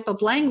age type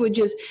of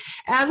languages,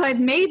 as I've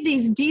made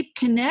these deep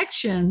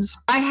connections,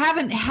 I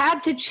haven't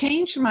had to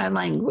change my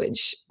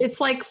language.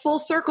 It's like full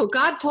circle.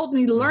 God told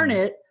me to learn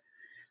it.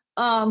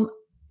 And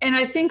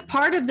I think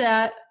part of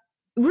that,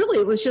 really,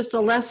 it was just a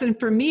lesson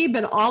for me,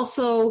 but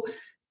also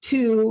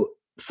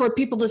for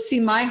people to see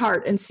my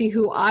heart and see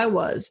who I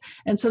was.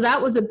 And so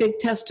that was a big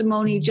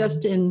testimony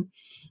just in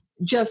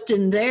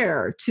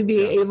there, to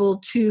be able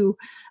to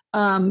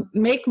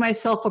make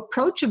myself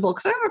approachable,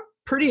 because I'm a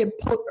pretty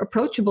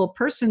approachable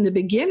person to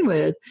begin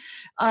with.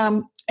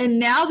 And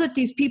now that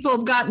these people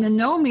have gotten to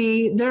know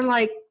me, they're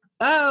like,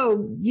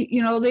 oh,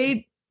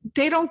 they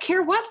don't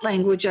care what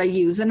language I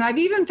use. And I've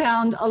even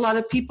found a lot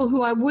of people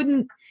who I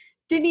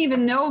didn't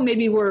even know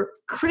maybe were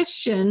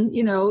Christian,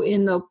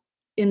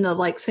 in the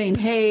like saying,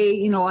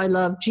 hey, I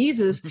love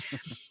Jesus.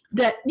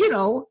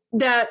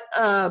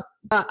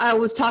 I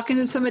was talking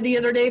to somebody the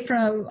other day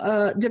from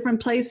a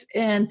different place,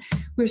 and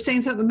we were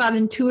saying something about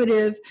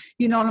intuitive,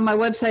 on my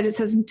website it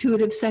says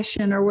intuitive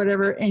session or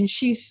whatever. And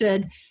she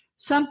said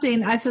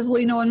something, I says,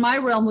 well, in my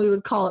realm, we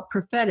would call it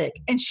prophetic.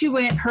 And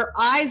her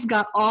eyes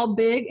got all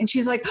big and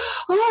she's like,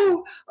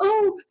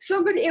 oh,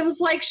 somebody, it was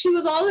like, she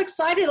was all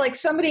excited. Like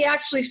somebody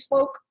actually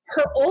spoke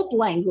her old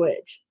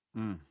language.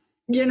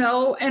 And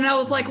I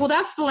was like, well,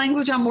 that's the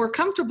language I'm more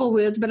comfortable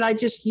with, but I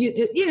just,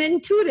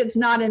 intuitive's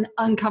not an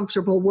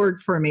uncomfortable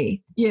word for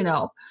me,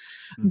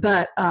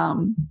 but,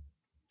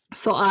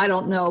 so I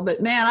don't know,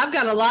 but man, I've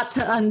got a lot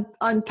to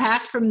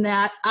unpack from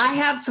that. I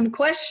have some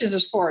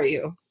questions for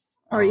you.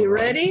 Are you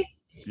ready?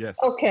 Yes.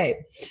 Okay.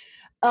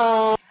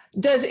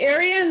 Does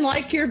Erin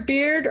like your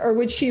beard, or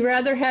would she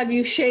rather have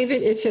you shave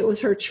it if it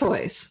was her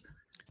choice?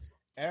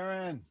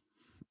 Erin.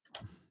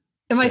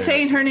 Am I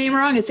saying her name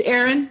wrong? It's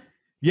Erin?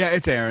 Yeah,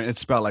 it's Erin. It's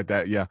spelled like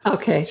that. Yeah.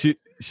 Okay.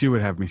 She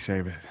would have me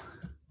shave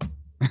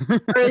it.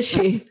 Or is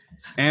she?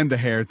 And the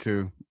hair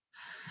too.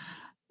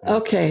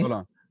 Okay. Hold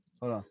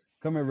on.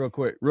 Come here real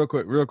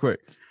quick.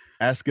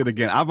 Ask it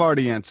again. I've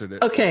already answered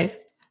it. Okay.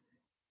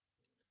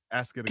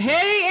 Ask it again.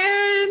 Hey,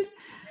 Aaron.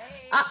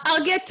 Hey.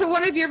 I'll get to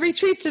one of your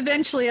retreats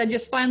eventually. I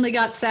just finally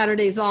got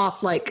Saturdays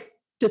off. Like,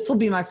 this will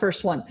be my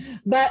first one.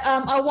 But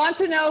I want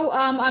to know,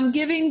 I'm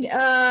giving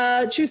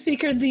True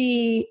Seeker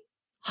the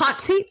hot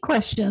seat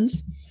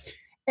questions.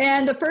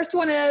 And the first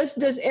one is,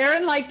 does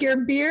Erin like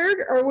your beard,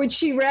 or would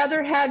she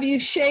rather have you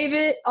shave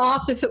it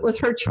off if it was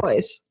her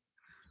choice?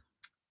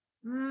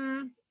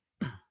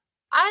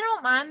 I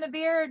don't mind the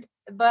beard,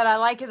 but I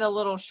like it a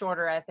little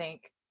shorter, I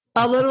think.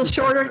 A little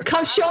shorter?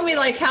 Come show me,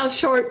 like, how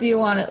short do you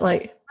want it?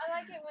 Like, I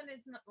like it when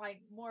it's not, like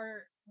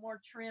more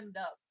trimmed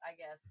up, I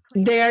guess.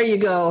 Clean. There you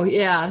go.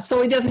 Yeah.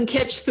 So it doesn't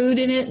catch food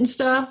in it and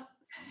stuff?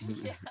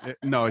 Yeah.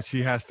 No,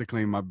 she has to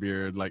clean my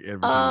beard like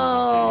every time.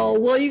 Oh,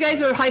 well, you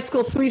guys are high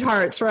school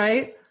sweethearts,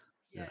 right?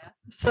 Yeah.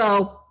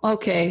 So,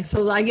 okay.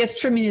 So I guess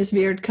trimming his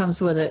beard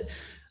comes with it.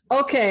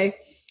 Okay.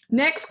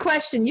 Next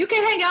question. You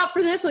can hang out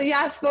for this. I'll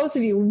ask both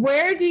of you.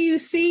 Where do you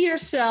see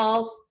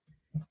yourself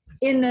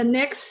in the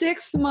next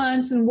 6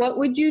 months, and what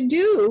would you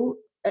do?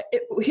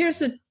 Here's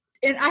the,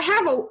 and I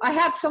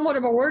have somewhat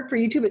of a word for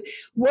you too, but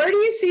where do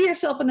you see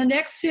yourself in the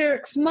next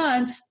 6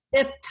 months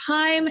if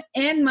time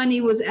and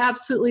money was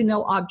absolutely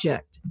no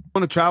object? I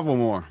want to travel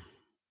more.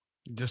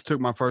 Just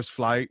took my first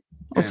flight.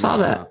 I saw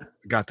that.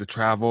 Got to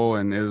travel,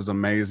 and it was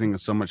amazing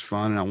and so much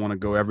fun, and I want to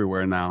go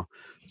everywhere now.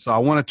 So I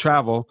want to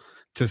travel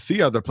to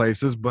see other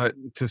places, but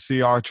to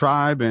see our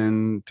tribe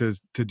and to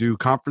do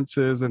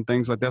conferences and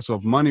things like that. So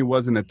if money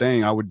wasn't a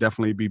thing, I would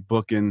definitely be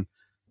booking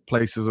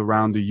places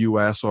around the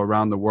U.S. or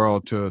around the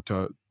world to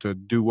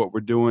do what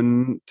we're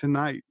doing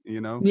tonight,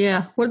 you know?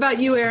 Yeah. What about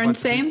you, Aaron?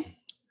 Same?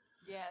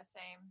 Yeah,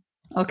 same.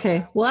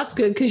 Okay. Well, that's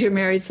good because you're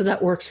married, so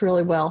that works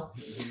really well.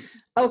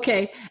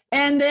 Okay.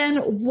 And then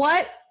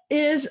what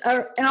is,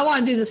 and I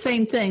want to do the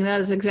same thing. That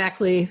is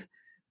exactly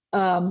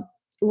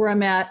where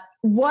I'm at.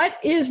 What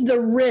is the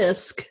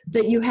risk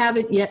that you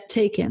haven't yet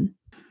taken?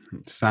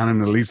 Signing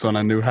the lease on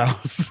a new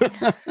house.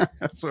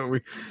 That's what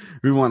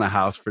we want, a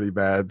house pretty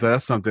bad.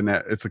 That's something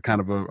that it's a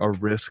kind of a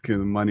risk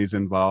and money's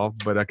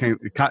involved, but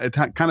it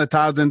kind of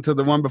ties into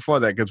the one before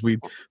that, because we'd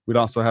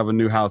also have a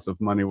new house if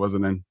money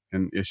wasn't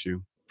an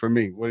issue. For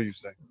me, what do you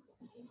say?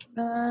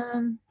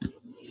 I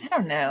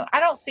don't know. I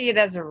don't see it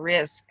as a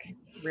risk,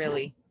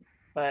 really,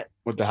 but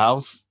With the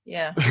house?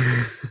 yeah,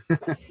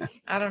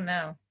 I don't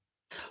know.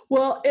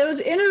 Well, it was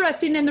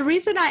interesting. And the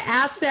reason I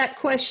asked that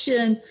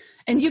question,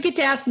 and you get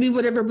to ask me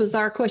whatever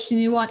bizarre question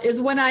you want,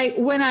 is when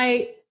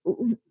I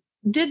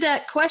did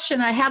that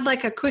question, I had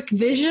like a quick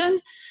vision,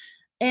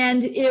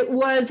 and it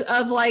was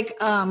of like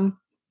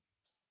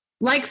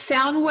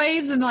sound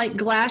waves and like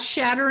glass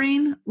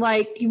shattering.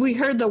 Like we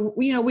hear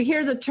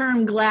the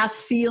term glass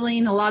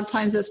ceiling. A lot of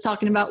times that's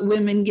talking about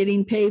women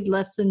getting paid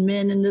less than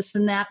men and this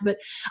and that. But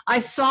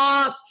I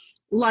saw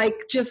like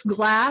just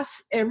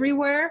glass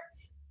everywhere.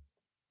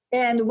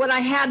 And what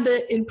I had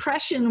the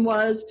impression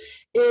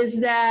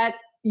is that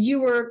you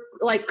were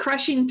like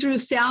crushing through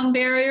sound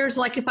barriers.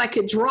 Like if I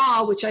could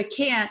draw, which I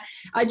can't,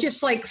 I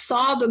just like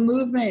saw the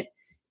movement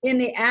in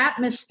the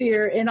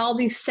atmosphere and all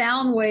these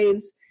sound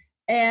waves.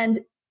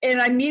 And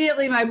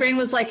immediately my brain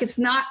was like, it's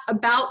not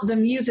about the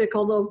music,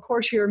 although of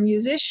course you're a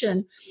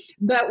musician.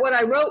 But what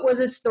I wrote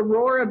was, it's the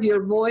roar of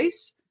your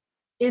voice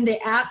in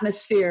the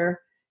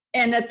atmosphere,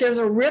 and that there's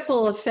a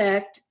ripple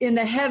effect in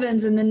the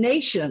heavens and the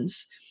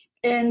nations.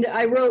 And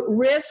I wrote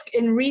risk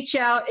and reach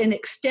out and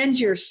extend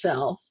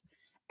yourself.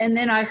 And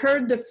then I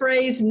heard the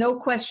phrase, no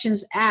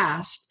questions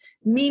asked,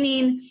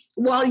 meaning,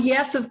 while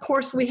yes, of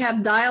course we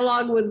have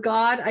dialogue with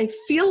God, I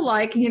feel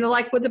like,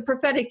 like with the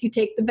prophetic, you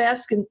take the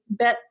best and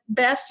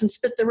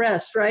spit the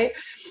rest, right?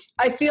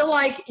 I feel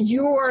like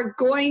you're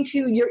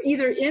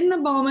either in the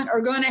moment or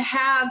going to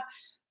have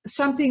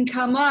something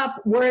come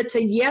up where it's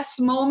a yes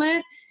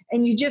moment,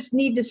 and you just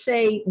need to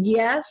say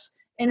yes.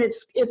 And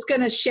it's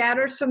going to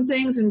shatter some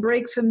things and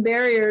break some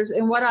barriers.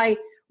 And what I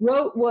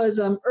wrote was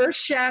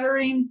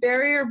earth-shattering,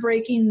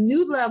 barrier-breaking,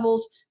 new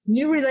levels,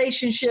 new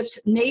relationships,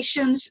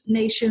 nations.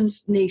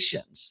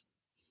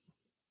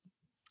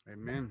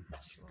 Amen.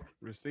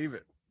 Receive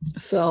it.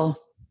 So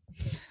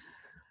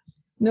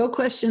no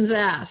questions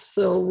asked.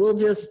 So we'll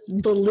just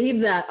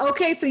believe that.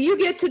 Okay, so you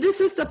get to, this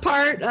is the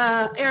part,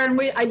 Aaron,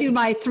 I do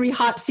my 3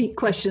 hot seat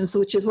questions,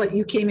 which is what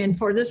you came in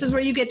for. This is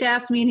where you get to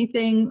ask me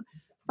anything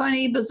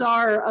funny,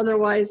 bizarre, or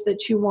otherwise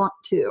that you want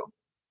to.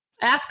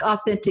 Ask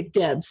Authentic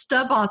Deb.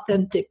 Stub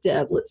Authentic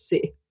Deb. Let's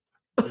see.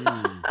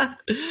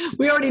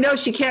 We already know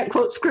she can't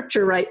quote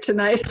scripture right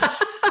tonight.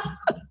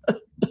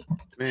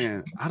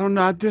 Man, I don't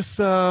know. I just,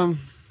 I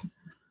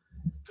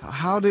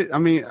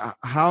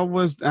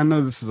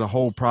know this is a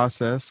whole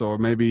process, or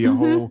maybe a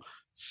whole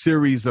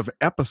series of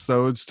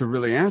episodes to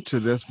really answer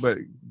this, but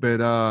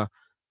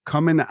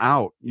coming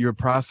out, your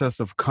process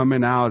of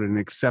coming out and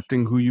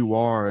accepting who you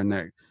are, and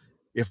that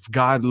if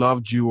God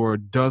loved you, or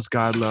does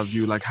God love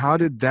you? Like, how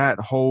did that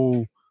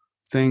whole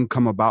thing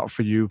come about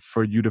for you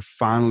to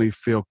finally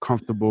feel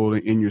comfortable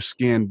in your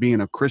skin being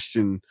a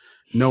Christian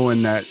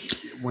knowing that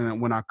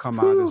when I come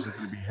out, this is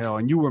going to be hell.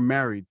 And you were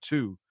married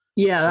too.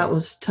 Yeah, that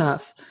was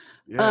tough.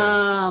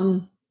 Yeah.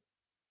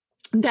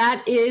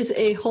 That is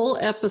a whole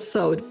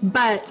episode,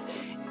 but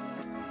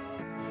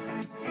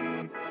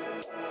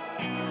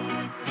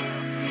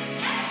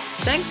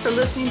thanks for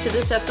listening to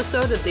this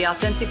episode of the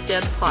Authentic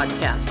Deb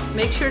podcast.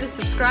 Make sure to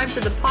subscribe to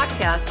the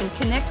podcast and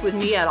connect with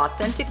me at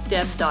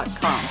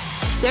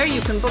authenticdeb.com. There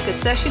you can book a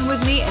session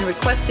with me and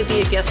request to be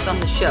a guest on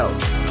the show.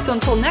 So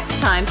until next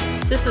time,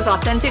 this is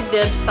Authentic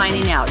Deb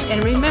signing out.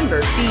 And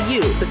remember, be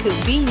you,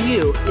 because being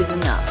you is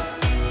enough.